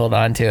 and I could hold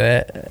on to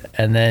it,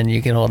 and then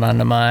you can hold on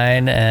to mine,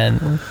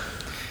 and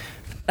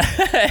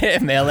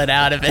mail it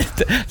out of it.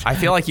 I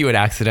feel like you would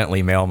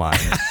accidentally mail mine,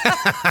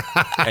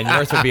 and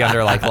yours would be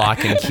under like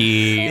lock and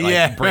key,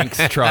 like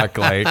Brink's truck,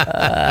 like.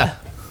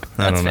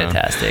 That's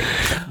fantastic.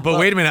 But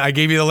wait a minute, I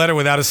gave you the letter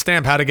without a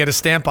stamp. How to get a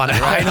stamp on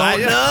it? I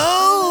don't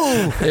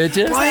know. It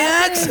just By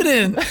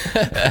accident.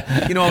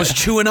 You know, I was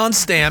chewing on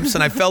stamps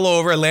and I fell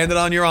over. I landed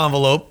on your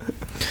envelope.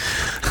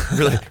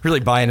 Really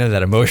buying into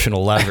that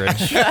emotional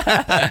leverage.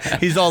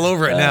 He's all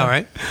over it now,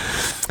 right?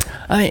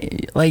 I mean,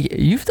 like,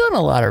 you've done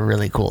a lot of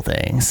really cool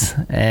things,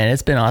 and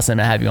it's been awesome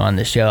to have you on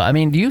the show. I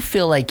mean, do you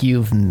feel like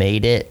you've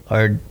made it,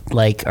 or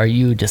like, are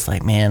you just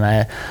like, man,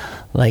 I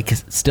like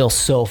still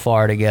so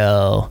far to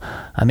go?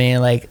 I mean,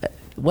 like,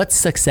 what's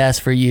success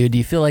for you? Do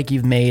you feel like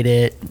you've made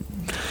it?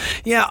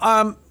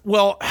 Yeah.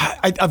 Well,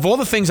 of all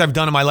the things I've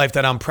done in my life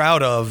that I'm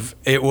proud of,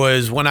 it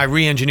was when I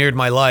re-engineered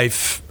my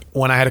life.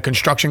 When I had a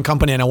construction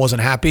company and I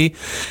wasn't happy,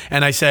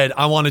 and I said,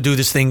 I want to do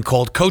this thing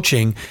called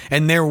coaching,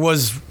 and there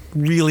was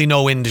really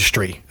no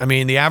industry. I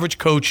mean, the average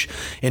coach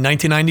in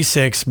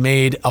 1996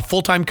 a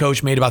full-time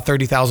coach made about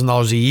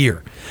 $30,000 a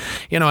year.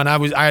 You know, and I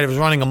was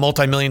running a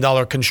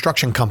multi-million-dollar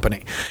construction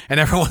company, and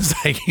everyone's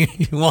like,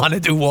 you want to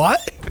do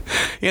what?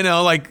 You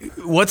know, like,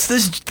 what's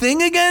this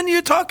thing again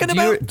you're talking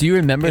about? Do you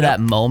remember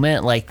that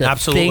moment? Like the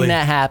Absolutely. thing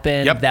that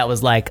happened that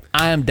was like,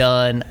 I am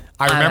done.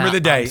 I remember the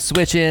day. I'm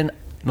switching.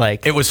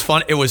 Like, it was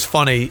fun. It was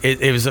funny.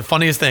 It was the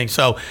funniest thing.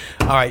 So,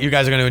 all right, you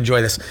guys are going to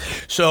enjoy this.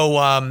 So,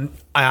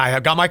 I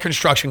got my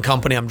construction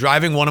company. I'm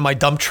driving one of my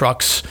dump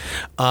trucks,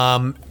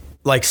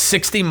 like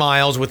 60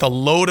 miles with a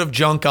load of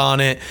junk on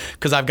it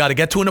because I've got to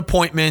get to an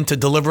appointment to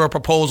deliver a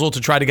proposal to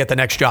try to get the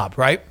next job,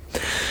 right?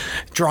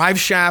 Drive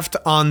shaft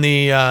on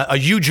a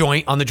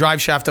U-joint on the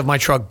drive shaft of my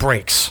truck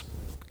breaks.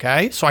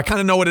 Okay, so I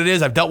kind of know what it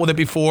is. I've dealt with it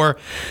before,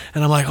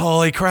 and I'm like,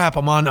 holy crap,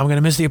 I'm going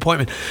to miss the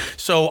appointment.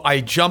 So I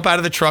jump out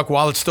of the truck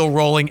while it's still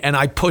rolling, and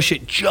I push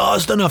it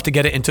just enough to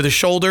get it into the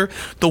shoulder.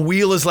 The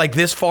wheel is like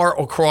this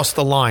far across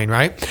the line,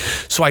 right?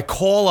 So I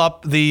call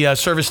up the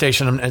service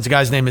station, and the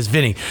guy's name is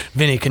Vinny.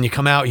 Vinny, can you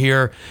come out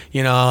here?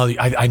 You know,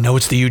 I know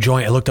it's the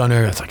U-joint. I looked on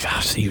there. It's like,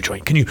 it's the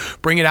U-joint. Can you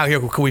bring it out here?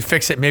 Can we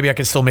fix it? Maybe I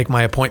can still make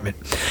my appointment.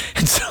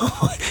 And so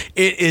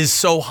it is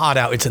so hot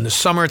out. It's in the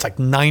summer. It's like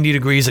 90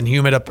 degrees and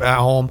humid up at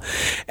home.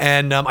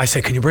 And I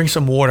said, can you bring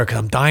some water? Because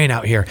I'm dying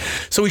out here.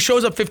 So he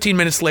shows up 15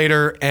 minutes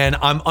later, and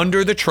I'm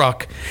under the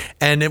truck,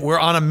 and we're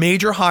on a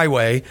major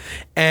highway,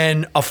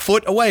 and a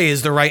foot away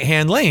is the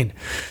right-hand lane.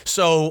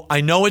 So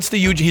I know it's the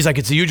U. He's like,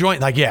 it's the U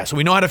joint? Like, yeah. So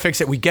we know how to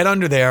fix it. We get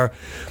under there.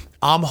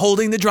 I'm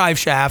holding the drive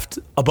shaft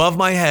above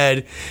my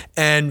head,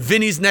 and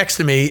Vinny's next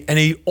to me, and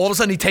he all of a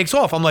sudden he takes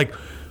off. I'm like,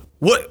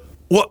 what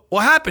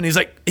happened? He's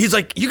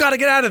like, you got to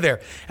get out of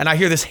there. And I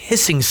hear this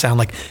hissing sound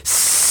like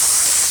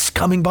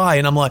coming by,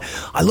 and I'm like,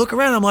 I look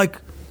around, I'm like,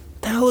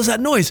 the hell is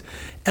that noise?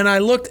 And I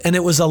looked, and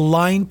it was a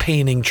line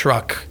painting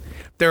truck.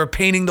 They were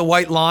painting the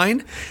white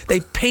line. They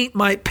painted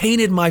my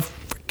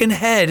freaking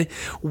head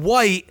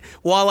white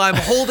while I'm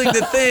holding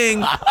the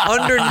thing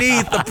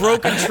underneath the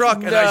broken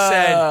truck. And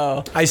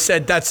I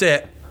said, that's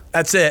it.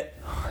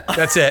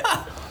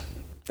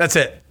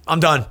 I'm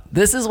done.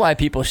 This is why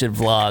people should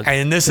vlog.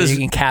 And this so is, you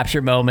can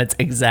capture moments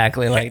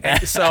exactly like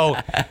that. So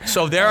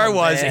there I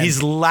was. Man.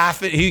 He's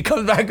laughing. He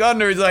comes back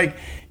under. He's like,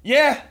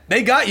 yeah,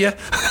 they got you.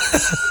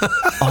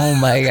 Oh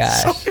my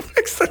gosh.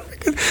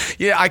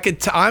 Yeah,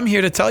 I'm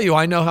here to tell you,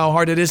 I know how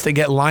hard it is to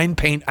get line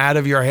paint out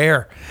of your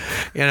hair,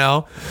 you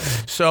know?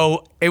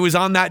 So it was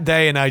on that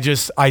day, and I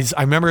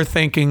remember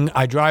thinking,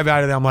 I drive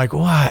out of there, I'm like,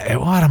 what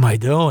am I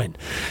doing?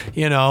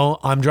 You know,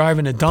 I'm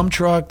driving a dump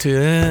truck to, you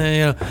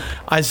know,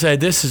 I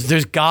said,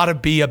 there's gotta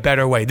be a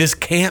better way. This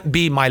can't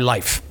be my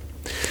life.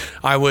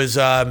 I was,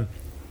 I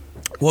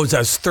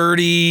was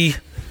 30.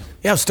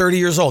 Yeah, I was 30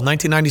 years old,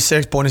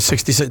 1996, born in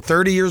 66,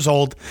 30 years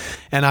old.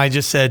 And I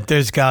just said,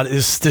 this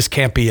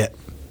can't be it.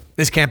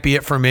 This can't be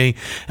it for me.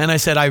 And I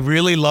said, I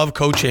really love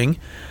coaching.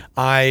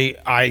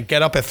 I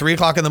get up at 3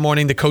 o'clock in the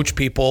morning to coach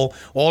people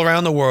all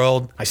around the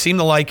world. I seem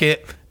to like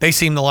it. They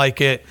seem to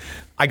like it.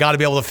 I got to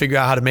be able to figure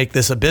out how to make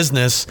this a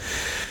business.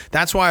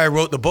 That's why I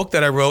wrote the book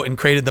that I wrote and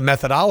created the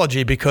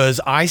methodology, because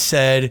I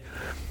said,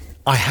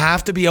 I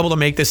have to be able to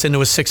make this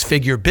into a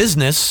 6-figure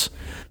business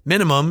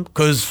minimum,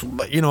 because,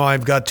 you know,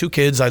 I've got 2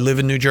 kids. I live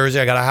in New Jersey.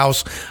 I got a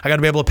house. I got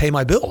to be able to pay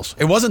my bills.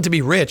 It wasn't to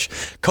be rich.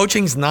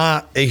 Coaching's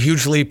not a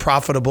hugely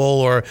profitable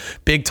or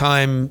big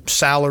time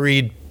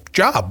salaried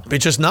job.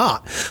 It's just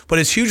not. But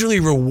it's hugely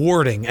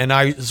rewarding.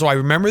 And so I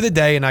remember the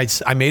day, and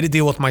I made a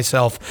deal with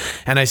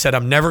myself, and I said,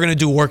 I'm never going to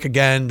do work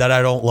again that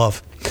I don't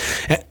love.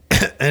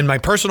 And my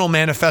personal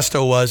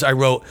manifesto was, I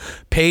wrote,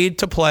 paid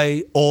to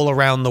play all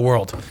around the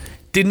world.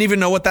 Didn't even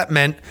know what that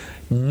meant.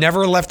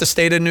 Never left the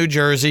state of New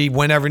Jersey,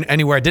 went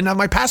anywhere. I didn't have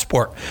my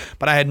passport,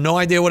 but I had no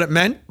idea what it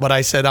meant. But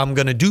I said, I'm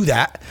going to do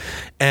that.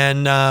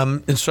 And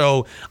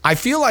so I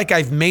feel like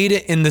I've made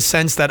it in the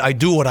sense that I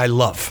do what I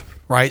love.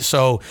 Right.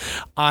 So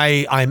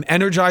I'm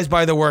energized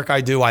by the work I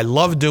do. I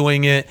love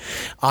doing it.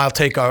 I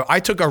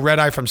took a red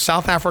eye from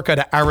South Africa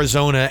to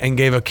Arizona and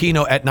gave a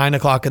keynote at 9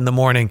 o'clock in the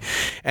morning.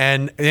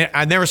 And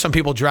there were some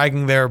people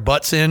dragging their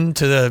butts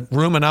into the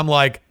room, and I'm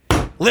like,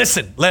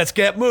 listen, let's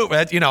get moving.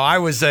 You know, I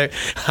was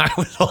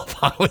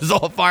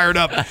all fired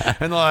up,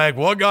 and like,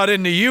 what got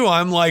into you?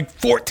 I'm like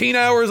 14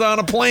 hours on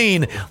a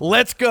plane.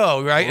 Let's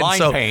go, right?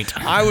 Line paint.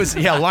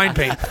 Line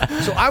paint.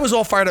 So I was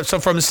all fired up. So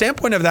from the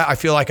standpoint of that, I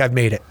feel like I've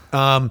made it.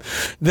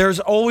 There's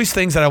always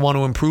things that I want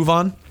to improve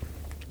on.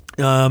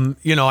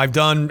 You know, I've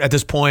done at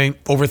this point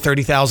over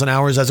 30,000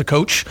 hours as a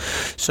coach.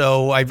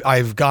 So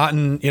I've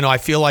gotten, you know, I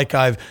feel like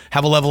have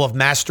a level of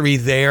mastery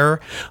there.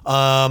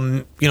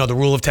 You know, the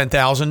rule of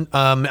 10,000.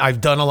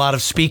 I've done a lot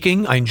of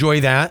speaking. I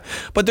enjoy that.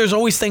 But there's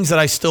always things that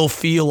I still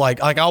feel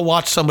like I'll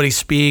watch somebody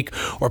speak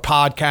or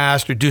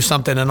podcast or do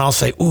something, and I'll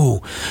say,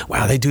 ooh,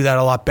 wow, they do that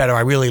a lot better.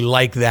 I really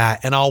like that.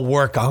 And I'll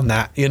work on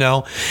that, you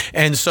know?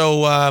 And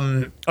so,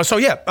 I'm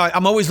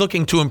always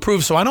looking to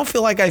improve. So I don't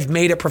feel like I've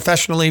made it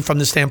professionally from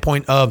the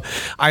standpoint of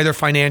either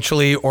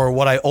financially or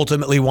what I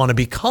ultimately want to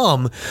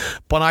become.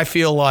 But I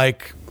feel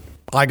like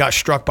I got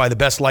struck by the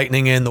best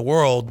lightning in the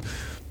world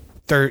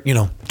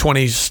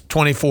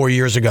 24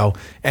 years ago.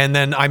 And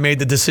then I made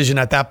the decision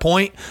at that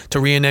point to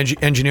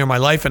re-engineer my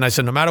life. And I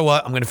said, no matter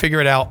what, I'm going to figure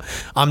it out.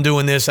 I'm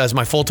doing this as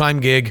my full-time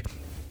gig.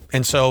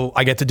 And so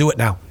I get to do it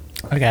now.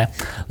 Okay.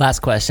 Last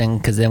question,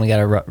 because then we got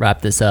to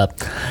wrap this up.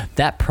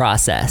 That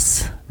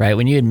process, right?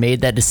 When you had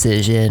made that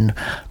decision,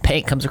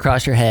 paint comes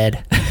across your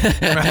head.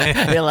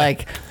 Right. You're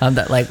like,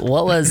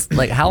 what was,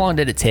 like, how long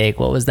did it take?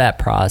 What was that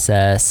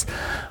process?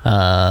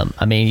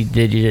 I mean,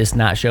 did you just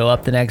not show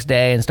up the next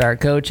day and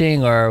start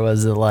coaching, or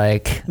was it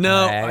like?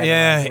 No,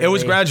 it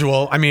was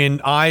gradual. I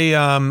mean,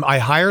 I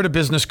hired a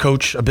business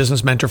coach, a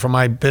business mentor for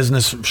my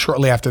business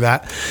shortly after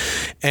that.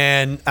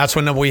 And that's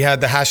when we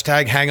had the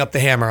hashtag hang up the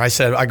hammer. I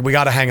said, we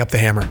got to hang up the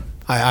hammer.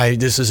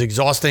 This is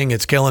exhausting.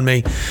 It's killing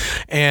me.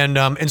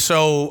 And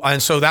so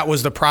that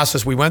was the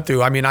process we went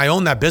through. I mean, I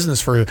owned that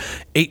business for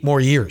 8 more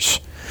years.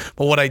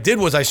 But what I did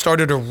was I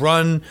started to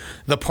run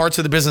the parts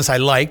of the business I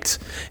liked,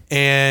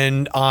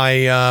 and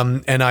I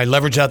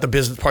leveraged out the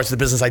business parts of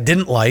the business I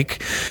didn't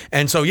like.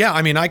 And so, yeah,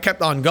 I mean, I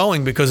kept on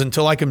going because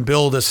until I can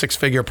build a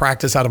 6-figure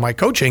practice out of my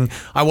coaching,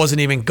 I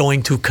wasn't even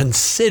going to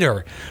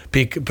consider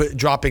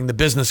dropping the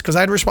business because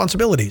I had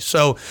responsibilities.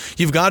 So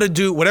you've got to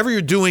do whatever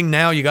you're doing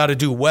now, you got to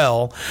do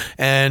well.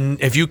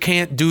 And if you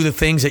can't do the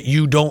things that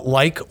you don't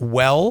like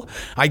well,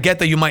 I get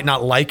that you might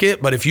not like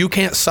it, but if you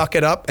can't suck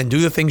it up and do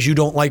the things you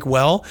don't like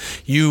well,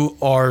 you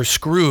are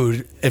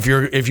screwed. If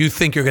you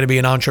think you're going to be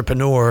an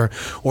entrepreneur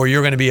or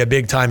you're going to be a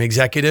big time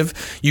executive,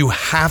 you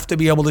have to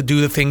be able to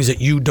do the things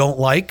that you don't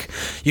like.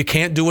 You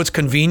can't do what's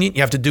convenient.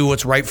 You have to do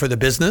what's right for the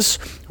business,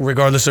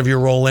 regardless of your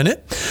role in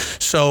it.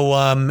 So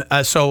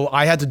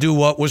I had to do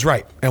what was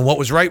right, and what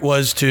was right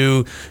was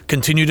to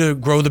continue to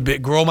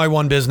grow my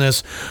one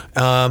business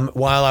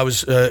while I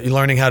was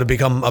learning how to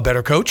become a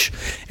better coach.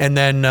 And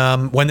then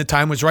when the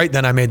time was right,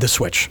 then I made the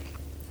switch.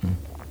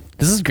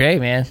 This is great,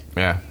 man.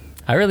 Yeah.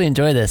 I really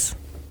enjoy this.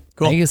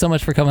 Cool. Thank you so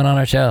much for coming on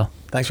our show.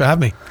 Thanks for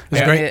having me. It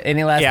was great.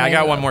 Any last? Yeah, I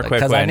got one more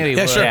quick one. I knew he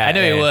would. sure. I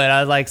knew he would.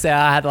 I was like, say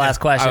I had the last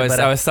question.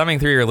 I was thumbing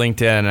through your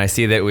LinkedIn, and I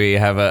see that we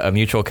have a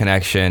mutual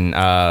connection.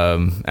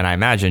 And I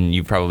imagine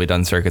you've probably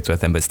done circuits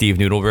with him, but Steve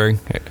Nudelberg.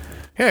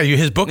 Yeah,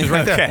 his book is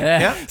right there. Okay.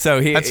 Yeah. So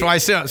That's why I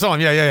saw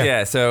him. Yeah.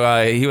 Yeah,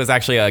 so he was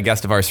actually a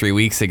guest of ours 3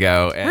 weeks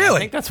ago. And Really? I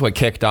think that's what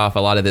kicked off a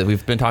lot of this.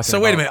 We've been talking So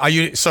about. wait a minute. Are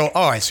you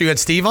all right? So you had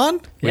Steve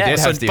on? We Yeah. did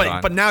So- have Steve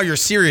on. But now you're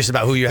serious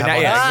about who you have Now-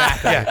 on. yeah,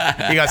 exactly.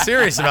 Yeah, you got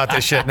serious about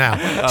this shit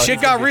now.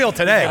 Shit got real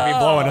today. Be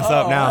blowing us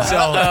up now.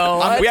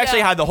 So, We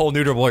actually had the whole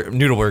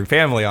Nudelberg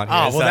family on here.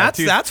 Oh, well,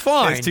 that's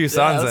fine. His two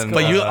sons. that's and,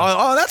 but you,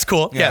 that's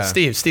cool. Yeah,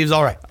 Yeah. Steve's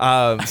all right.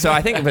 So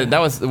I think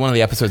that was one of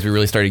the episodes we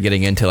really started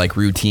getting into like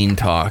routine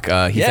talk.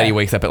 He said he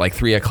wakes up at like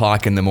 3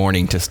 o'clock in the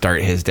morning to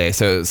start his day.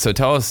 So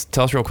tell us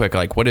real quick,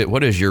 like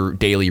what is your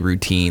daily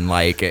routine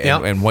like,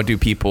 and what do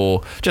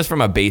people, just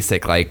from a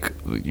basic, like,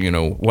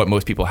 what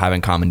most people have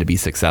in common to be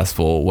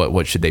successful,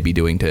 what should they be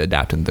doing to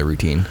adapt into their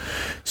routine?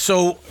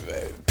 So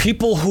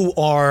people who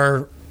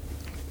are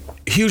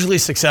hugely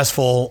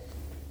successful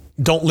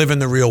don't live in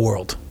the real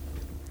world.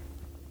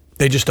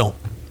 They just don't.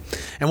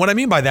 And what I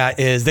mean by that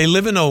is they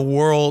live in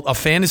a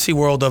fantasy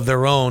world of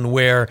their own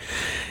where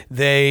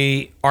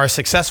they are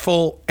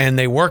successful and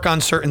they work on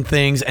certain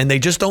things and they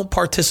just don't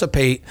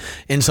participate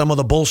in some of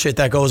the bullshit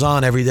that goes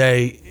on every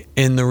day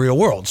in the real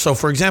world. So,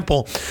 for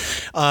example,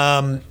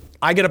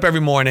 I get up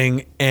every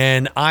morning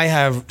and I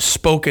have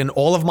spoken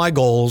all of my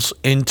goals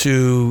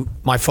into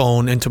my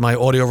phone, into my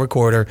audio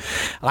recorder.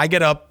 I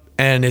get up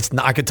and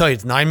I can tell you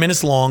it's 9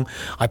 minutes long.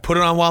 I put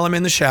it on while I'm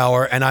in the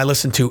shower and I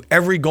listen to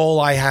every goal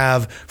I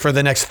have for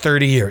the next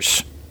 30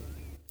 years.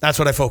 That's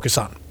what I focus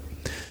on.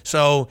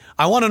 So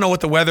I want to know what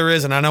the weather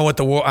is, and I want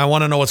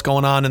to know what's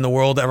going on in the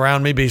world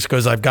around me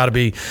because I've got to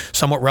be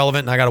somewhat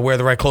relevant and I got to wear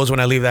the right clothes when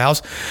I leave the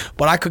house.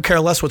 But I could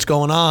care less what's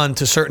going on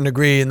to a certain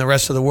degree in the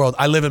rest of the world.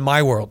 I live in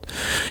my world.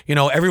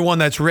 Everyone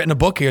that's written a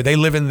book here, they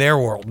live in their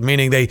world,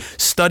 meaning they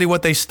study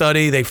what they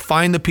study. They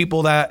find the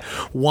people that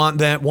want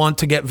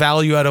to get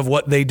value out of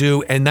what they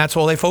do, and that's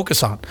all they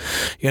focus on.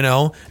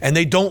 And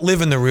they don't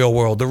live in the real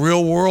world. The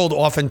real world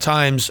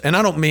oftentimes, and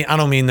I don't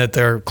mean that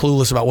they're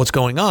clueless about what's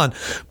going on,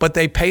 but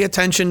they pay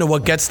attention to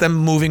what gets them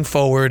moving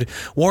forward.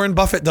 Warren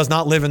Buffett does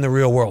not live in the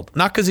real world,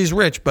 not because he's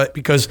rich, but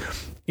because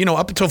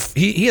up until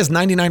he has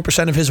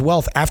 99% of his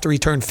wealth after he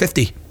turned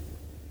 50.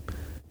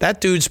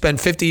 That dude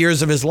spent 50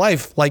 years of his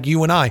life like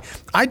you and I.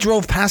 I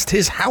drove past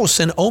his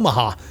house in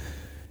Omaha.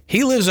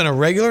 He lives in a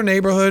regular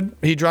neighborhood.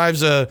 He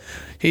drives a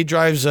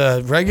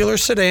regular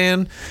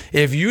sedan.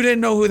 If you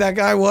didn't know who that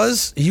guy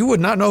was, you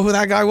would not know who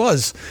that guy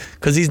was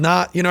because he's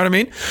not, you know what I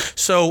mean?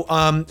 So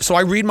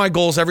I read my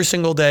goals every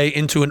single day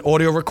into an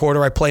audio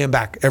recorder. I play them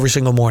back every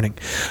single morning.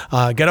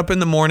 Get up in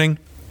the morning.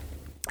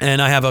 And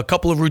I have a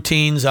couple of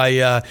routines.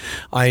 I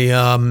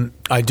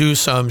do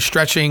some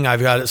stretching.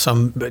 I've got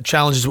some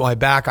challenges with my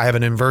back. I have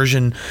an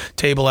inversion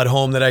table at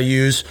home that I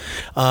use.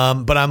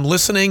 But I'm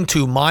listening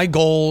to my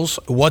goals,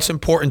 what's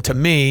important to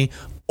me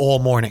all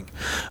morning.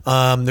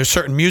 There's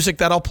certain music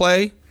that I'll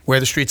play. Where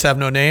the Streets Have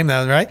No Name,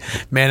 that's right.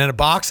 Man in a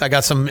Box. I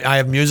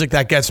have music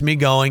that gets me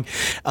going,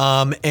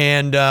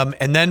 and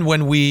then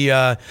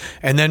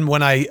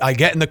when I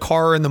get in the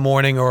car in the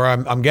morning or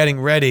I'm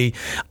getting ready,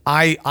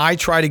 I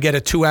try to get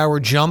a 2-hour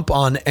jump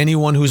on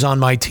anyone who's on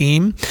my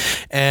team,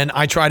 and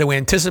I try to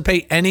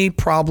anticipate any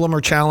problem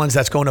or challenge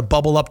that's going to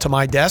bubble up to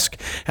my desk,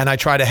 and I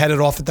try to head it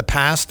off at the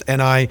pass,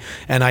 and I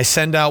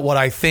send out what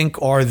I think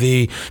are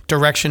the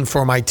direction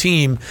for my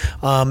team,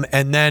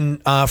 and then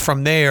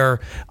from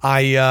there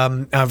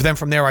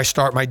I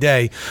start my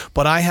day.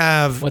 But I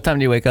have... What time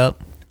do you wake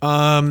up?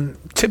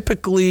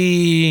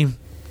 Typically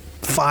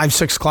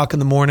 5-6 o'clock in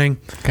the morning.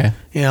 Okay.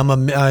 Yeah,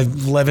 I'm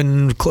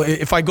 11.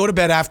 If I go to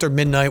bed after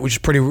midnight, which is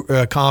pretty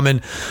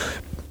common,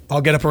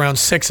 I'll get up around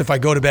 6. If I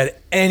go to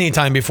bed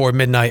anytime before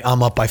midnight,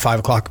 I'm up by 5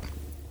 o'clock.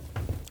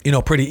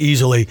 Pretty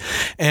easily.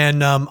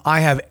 And I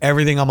have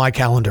everything on my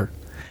calendar.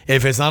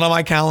 If it's not on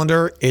my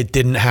calendar, it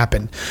didn't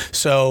happen.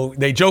 So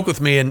they joke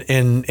with me in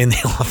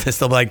the office.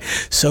 They'll be like,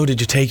 so did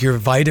you take your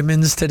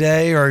vitamins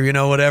today, or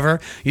whatever?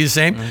 You the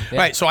same? Yeah.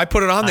 Right. So I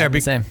put it on there.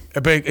 Same.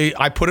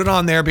 I put it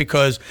on there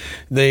because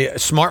the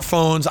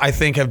smartphones, I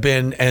think, have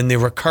been, and the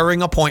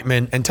recurring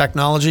appointment and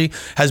technology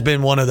has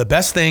been one of the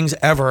best things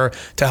ever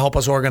to help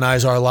us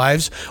organize our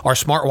lives. Our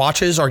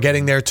smartwatches are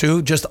getting there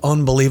too, just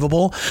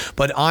unbelievable.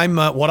 But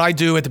what I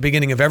do at the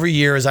beginning of every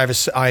year is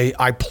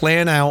I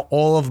plan out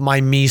all of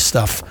my me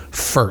stuff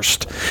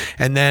first,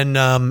 and then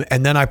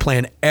I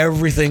plan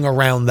everything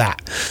around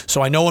that.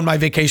 So I know when my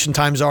vacation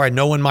times are, I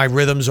know when my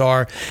rhythms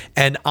are,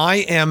 and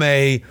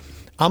I'm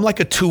like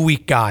a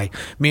 2-week guy,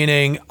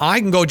 meaning I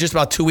can go just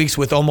about 2 weeks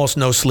with almost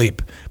no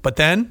sleep, but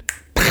then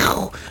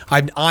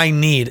I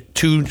need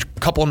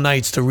couple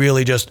nights to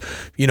really just,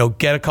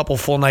 get a couple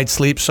full nights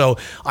sleep. So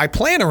I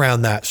plan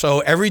around that. So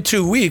every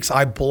 2 weeks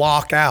I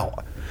block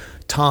out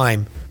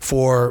time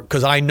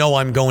because I know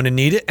I'm going to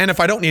need it. And if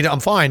I don't need it,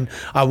 I'm fine.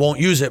 I won't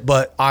use it,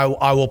 but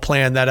I will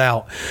plan that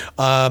out.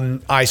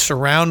 I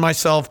surround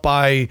myself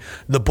by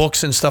the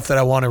books and stuff that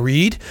I want to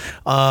read.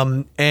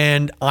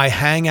 And I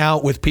hang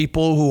out with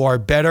people who are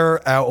better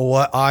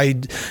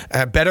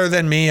at better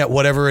than me at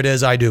whatever it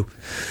is I do.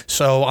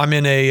 So I'm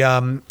in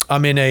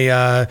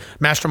a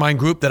mastermind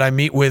group that I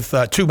meet with,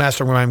 2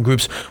 mastermind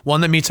groups, one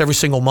that meets every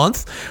single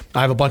month.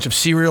 I have a bunch of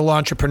serial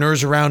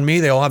entrepreneurs around me.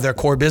 They all have their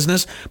core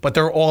business, but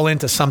they're all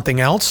into something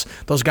else.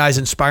 Those guys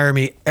inspire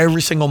me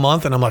every single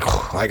month, and I'm like,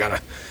 I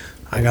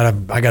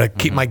gotta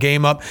keep my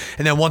game up.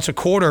 And then once a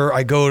quarter,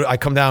 I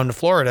come down to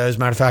Florida, as a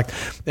matter of fact,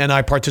 and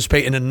I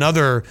participate in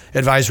another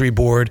advisory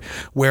board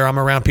where I'm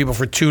around people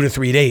for 2 to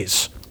 3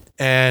 days.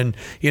 And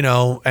they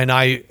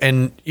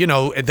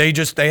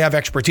have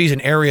expertise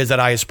in areas that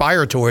I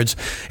aspire towards,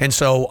 and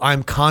so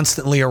I'm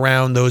constantly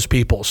around those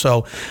people.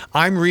 So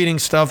I'm reading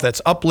stuff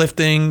that's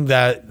uplifting,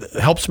 that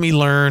helps me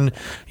learn.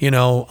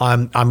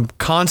 I'm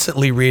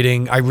constantly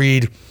reading. I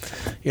read,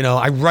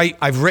 I write.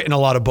 I've written a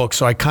lot of books,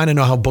 so I kind of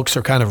know how books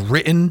are kind of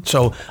written.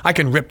 So I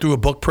can rip through a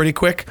book pretty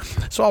quick.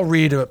 So I'll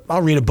read a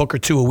book or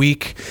 2 a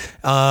week.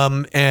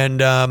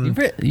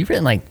 You've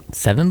written like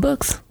 7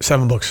 books.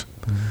 7 books.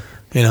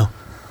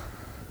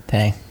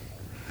 Dang.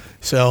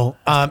 So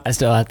I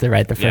still have to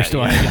write the first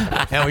one.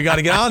 And we got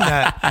to get on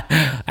that.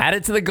 Add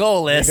it to the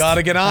goal list. We got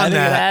to get on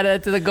that. Add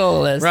it to the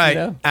goal list.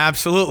 Right.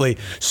 Absolutely.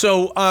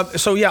 So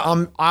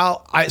yeah.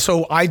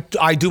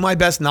 I do my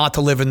best not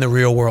to live in the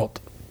real world.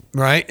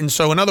 Right. And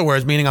so in other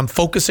words, meaning I'm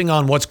focusing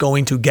on what's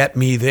going to get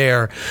me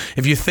there.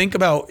 If you think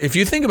about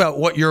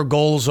what your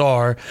goals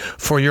are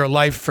for your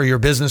life, for your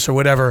business or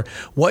whatever,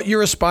 what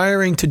you're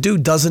aspiring to do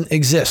doesn't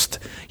exist.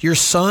 Your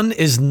son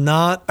is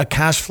not a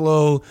cash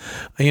flow,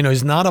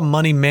 he's not a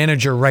money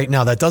manager right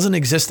now. That doesn't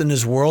exist in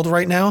his world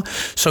right now.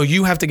 So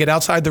you have to get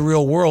outside the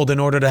real world in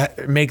order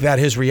to make that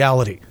his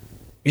reality.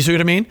 You see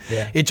what I mean?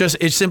 Yeah.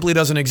 It simply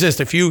doesn't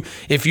exist. If you're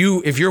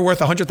worth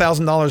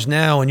 $100,000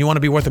 now and you want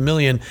to be worth $1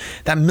 million,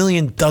 that $1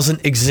 million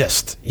doesn't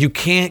exist. You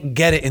can't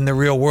get it in the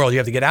real world. You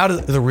have to get out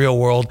of the real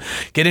world,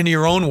 get into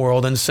your own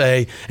world, and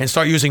start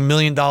using $1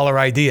 million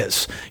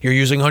ideas. You're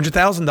using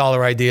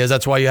 $100,000 ideas.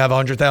 That's why you have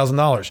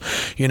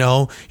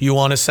 $100,000. You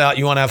want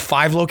to have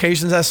 5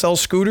 locations that sell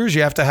scooters.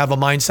 You have to have a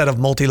mindset of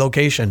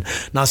multi-location,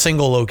 not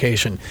single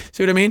location.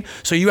 See what I mean?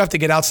 So you have to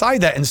get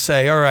outside that and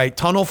say, all right,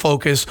 tunnel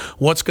focus.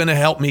 What's going to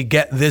help me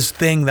get this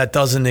thing that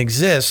doesn't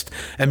exist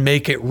and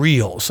make it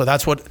real? So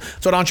that's what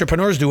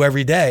entrepreneurs do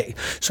every day.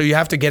 So you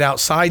have to get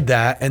outside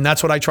that, and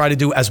that's what I try to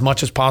do as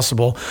much as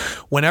possible.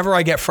 Whenever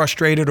I get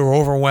frustrated or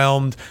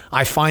overwhelmed,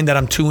 I find that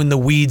I'm too in the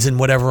weeds in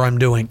whatever I'm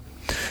doing.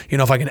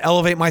 If I can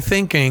elevate my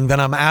thinking, then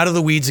I'm out of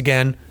the weeds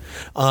again,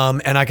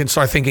 and I can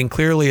start thinking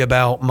clearly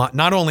about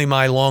not only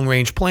my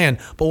long-range plan,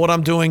 but what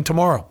I'm doing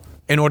tomorrow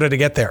in order to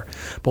get there.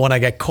 But when I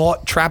get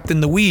trapped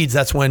in the weeds,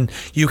 that's when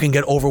you can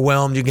get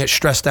overwhelmed, you can get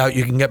stressed out,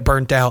 you can get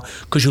burnt out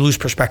because you lose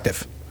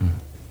perspective.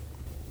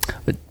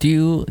 But do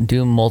you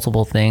do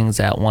multiple things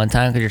at one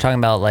time? Because you're talking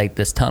about like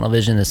this tunnel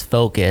vision, this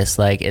focus.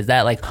 Like, is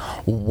that like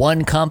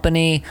one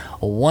company,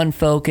 one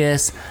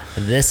focus?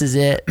 This is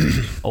it,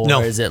 or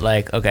No. is it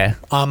like okay?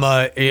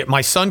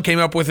 My son came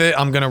up with it.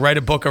 I'm going to write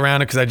a book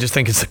around it because I just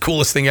think it's the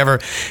coolest thing ever.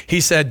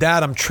 He said,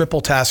 "Dad, I'm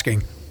triple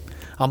tasking.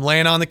 I'm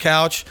laying on the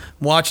couch,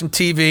 watching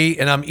TV,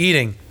 and I'm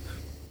eating.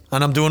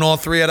 And I'm doing all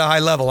 3 at a high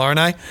level, aren't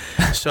I?"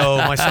 So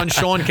my son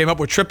Sean came up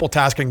with triple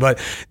tasking, but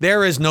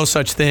there is no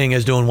such thing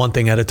as doing one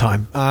thing at a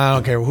time. I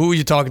don't care who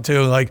you're talking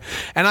to.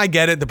 And I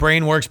get it. The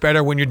brain works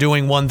better when you're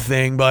doing one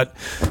thing, but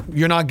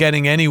you're not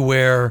getting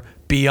anywhere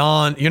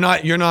beyond. You're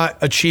not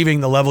achieving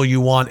the level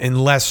you want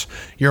unless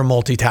you're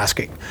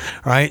multitasking,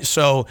 right?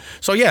 So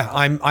yeah,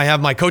 I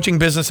have my coaching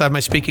business, I have my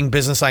speaking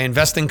business, I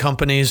invest in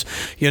companies,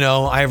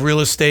 I have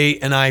real estate,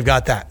 and I've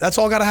got that. That's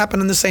all got to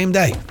happen in the same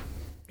day.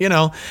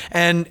 So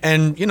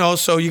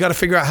you got to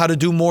figure out how to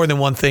do more than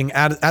one thing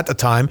at the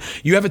time.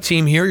 You have a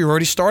team here. You're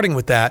already starting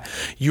with that.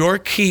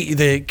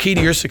 The key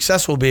to your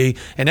success will be,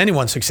 and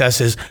anyone's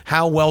success is,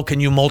 how well can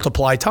you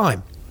multiply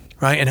time?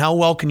 right? And how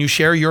well can you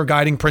share your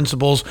guiding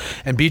principles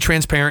and be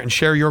transparent and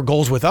share your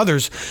goals with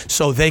others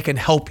so they can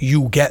help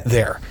you get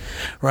there,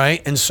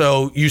 right? And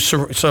so you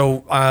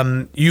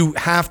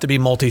have to be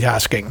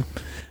multitasking.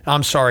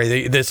 I'm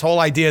sorry, this whole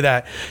idea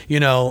that,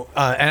 and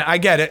I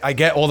get it. I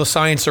get all the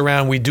science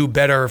around we do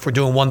better if we're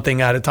doing one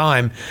thing at a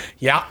time.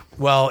 Yeah,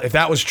 well, if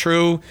that was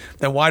true,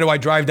 then why do I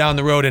drive down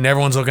the road and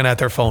everyone's looking at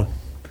their phone?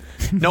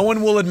 No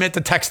one will admit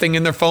to texting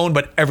in their phone,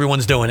 but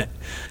everyone's doing it,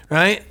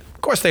 right?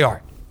 Of course they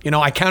are.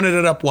 I counted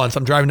it up once.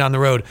 I'm driving down the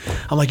road.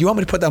 I'm like, you want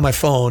me to put down my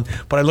phone?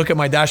 But I look at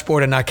my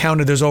dashboard and I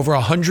counted there's over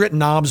 100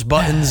 knobs,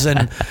 buttons,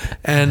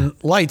 and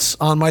lights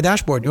on my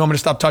dashboard. You want me to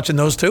stop touching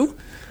those too?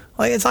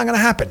 Like, it's not going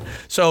to happen.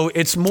 So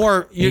it's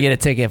more... You get a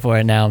ticket for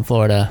it now in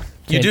Florida.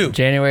 You do.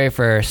 January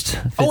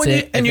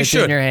 1st. And you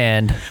should. In your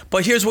hand.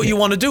 But here's what you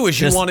want to do is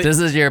This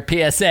is your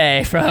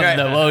PSA from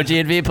the Whoa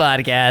G&V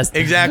podcast.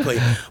 Exactly.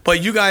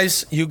 But you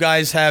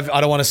guys have,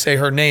 I don't want to say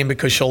her name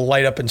because she'll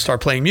light up and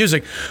start playing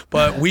music,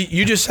 but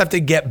you just have to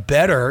get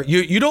better.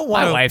 You don't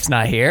want to... My wife's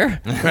not here.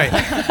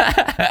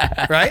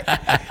 Right.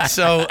 Right?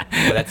 So...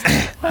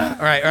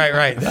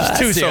 Right. There's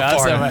two so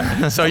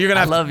far. So you're going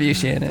to have... I love you,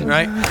 Shannon.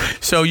 Right?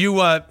 So you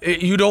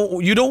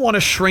don't want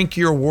to shrink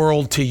your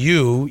world to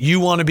you. You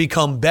want to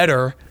become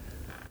better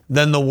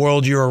than the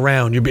world you're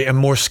around. You're being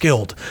more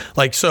skilled.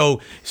 Like,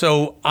 so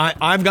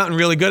I've gotten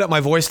really good at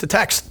my voice to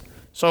text.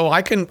 So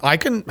I can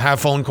have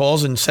phone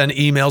calls and send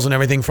emails and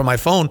everything from my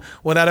phone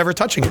without ever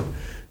touching it,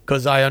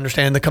 because I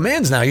understand the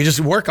commands now. You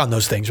just work on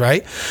those things,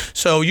 right?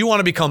 So you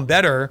want to become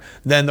better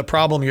than the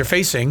problem you're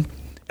facing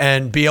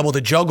and be able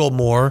to juggle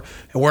more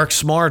and work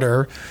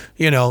smarter.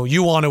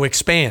 You want to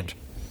expand.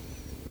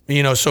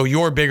 So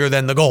you're bigger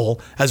than the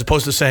goal, as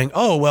opposed to saying,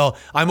 oh, well,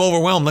 I'm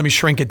overwhelmed, let me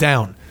shrink it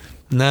down.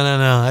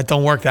 No, that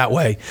don't work that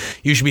way.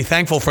 You should be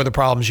thankful for the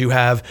problems you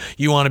have.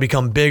 You want to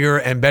become bigger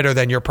and better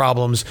than your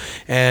problems.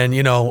 And,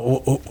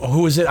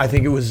 who is it? I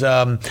think it was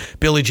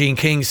Billie Jean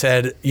King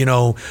said,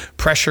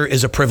 pressure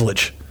is a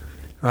privilege,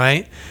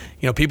 right?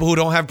 People who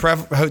don't have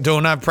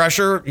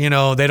pressure,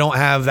 they don't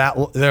have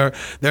that.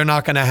 They're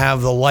not going to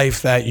have the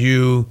life that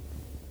you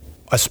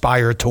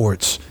aspire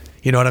towards.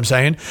 You know what I'm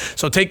saying?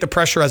 So take the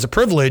pressure as a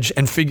privilege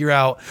and figure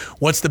out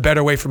what's the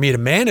better way for me to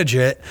manage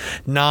it,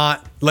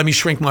 not let me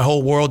shrink my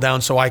whole world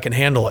down so I can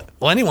handle it.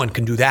 Well, anyone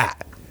can do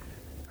that,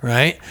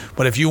 right?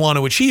 But if you want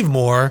to achieve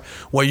more,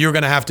 what you're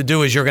going to have to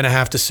do is you're going to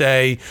have to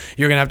say,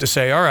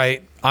 all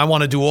right, I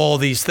want to do all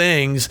these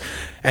things,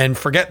 and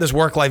forget this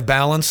work-life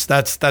balance.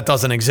 That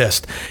doesn't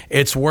exist.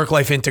 It's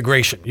work-life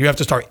integration. You have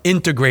to start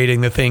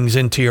integrating the things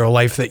into your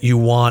life that you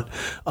want,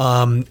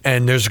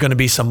 and there's going to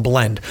be some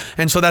blend.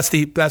 And so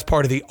that's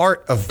part of the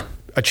art of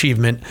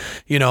achievement,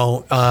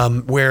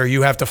 where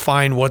you have to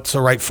find what's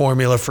the right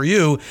formula for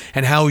you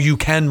and how you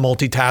can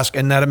multitask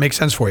and that it makes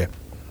sense for you.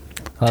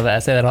 Love it. I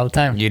say that all the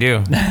time. You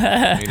do.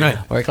 Right.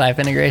 Work-life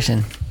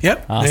integration.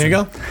 Yep. Awesome. There you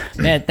go.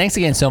 Man, thanks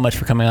again so much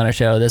for coming on our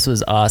show. This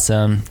was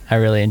awesome. I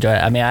really enjoyed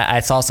it. I mean, I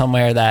saw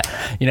somewhere that,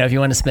 if you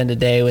want to spend a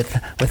day with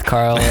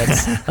Carl,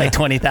 it's like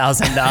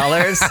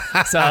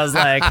 $20,000. So I was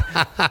like,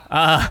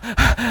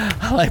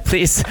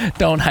 please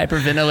don't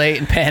hyperventilate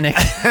and panic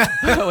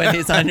when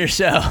he's on your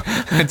show.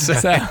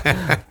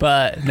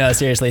 But no,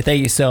 seriously,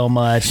 thank you so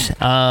much.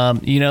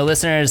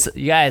 Listeners,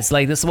 you guys,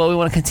 this is what we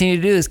want to continue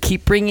to do, is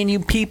keep bringing you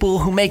people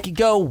who make you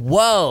go,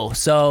 whoa.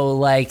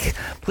 So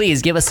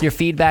please give us your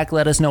feedback.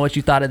 Let us know what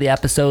you thought of the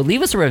episode.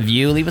 Leave us a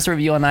review on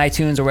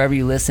iTunes or wherever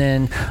you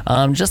listen.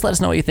 Just let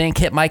us know what you think.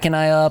 Hit Mike and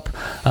I up.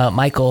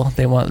 Michael,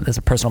 there's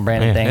a personal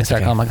branding thing.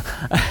 Start calling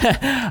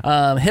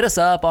Michael. Hit us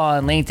up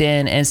on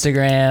LinkedIn,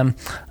 Instagram,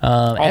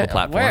 all the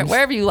platforms.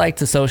 Wherever you like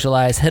to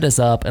socialize, hit us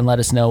up and let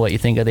us know what you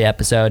think of the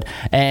episode.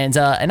 And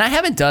I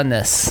haven't done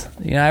this.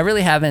 I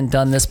really haven't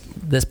done this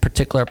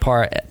particular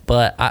part,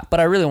 but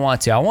I really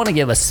want to. I want to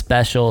give a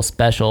special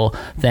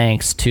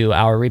thanks to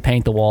our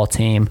Repaint the Wall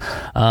team.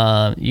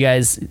 You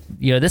guys,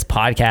 this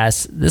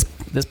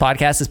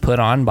podcast is put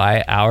on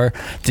by our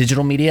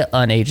digital media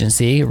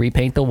agency,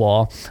 Repaint the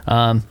Wall.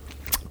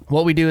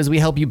 What we do is we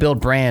help you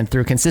build brand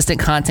through consistent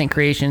content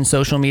creation,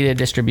 social media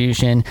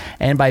distribution,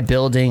 and by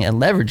building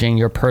and leveraging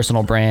your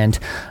personal brand.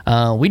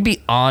 We'd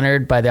be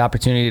honored by the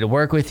opportunity to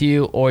work with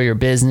you or your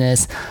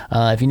business.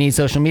 If you need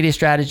social media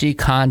strategy,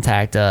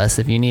 contact us.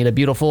 If you need a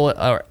beautiful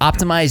or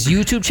optimized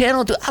YouTube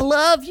channel, I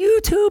love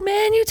YouTube,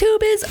 man.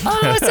 YouTube is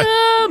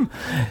awesome.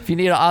 If you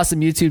need an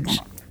awesome YouTube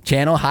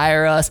channel,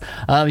 hire us.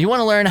 If you want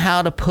to learn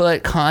how to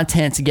put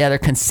content together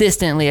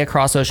consistently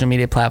across social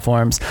media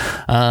platforms,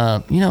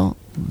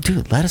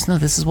 dude, let us know.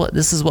 This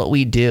is what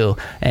we do.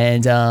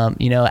 And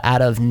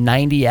out of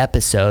 90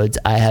 episodes,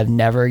 I have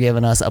never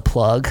given us a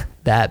plug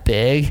that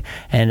big,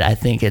 and I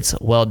think it's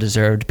well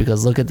deserved,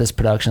 because look at this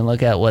production,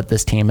 look at what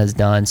this team has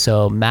done.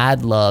 So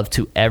mad love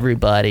to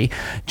everybody: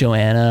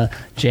 Joanna,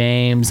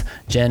 James,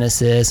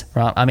 Genesis,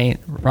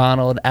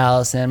 Ronald,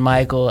 Allison,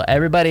 Michael,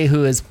 everybody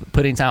who is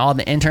putting time, all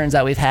the interns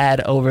that we've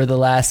had over the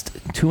last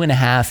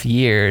 2.5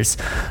 years.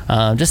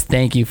 Just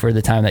thank you for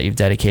the time that you've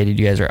dedicated.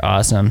 You guys are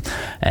awesome.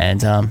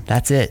 And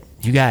that's it.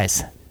 You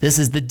guys, This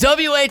is the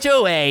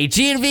WHOA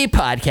G&V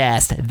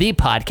podcast, the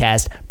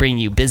podcast bringing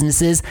you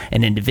businesses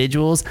and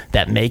individuals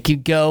that make you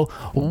go,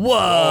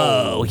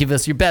 whoa. Give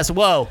us your best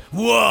whoa.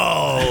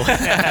 Whoa.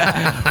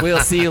 We'll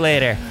see you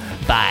later.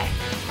 Bye.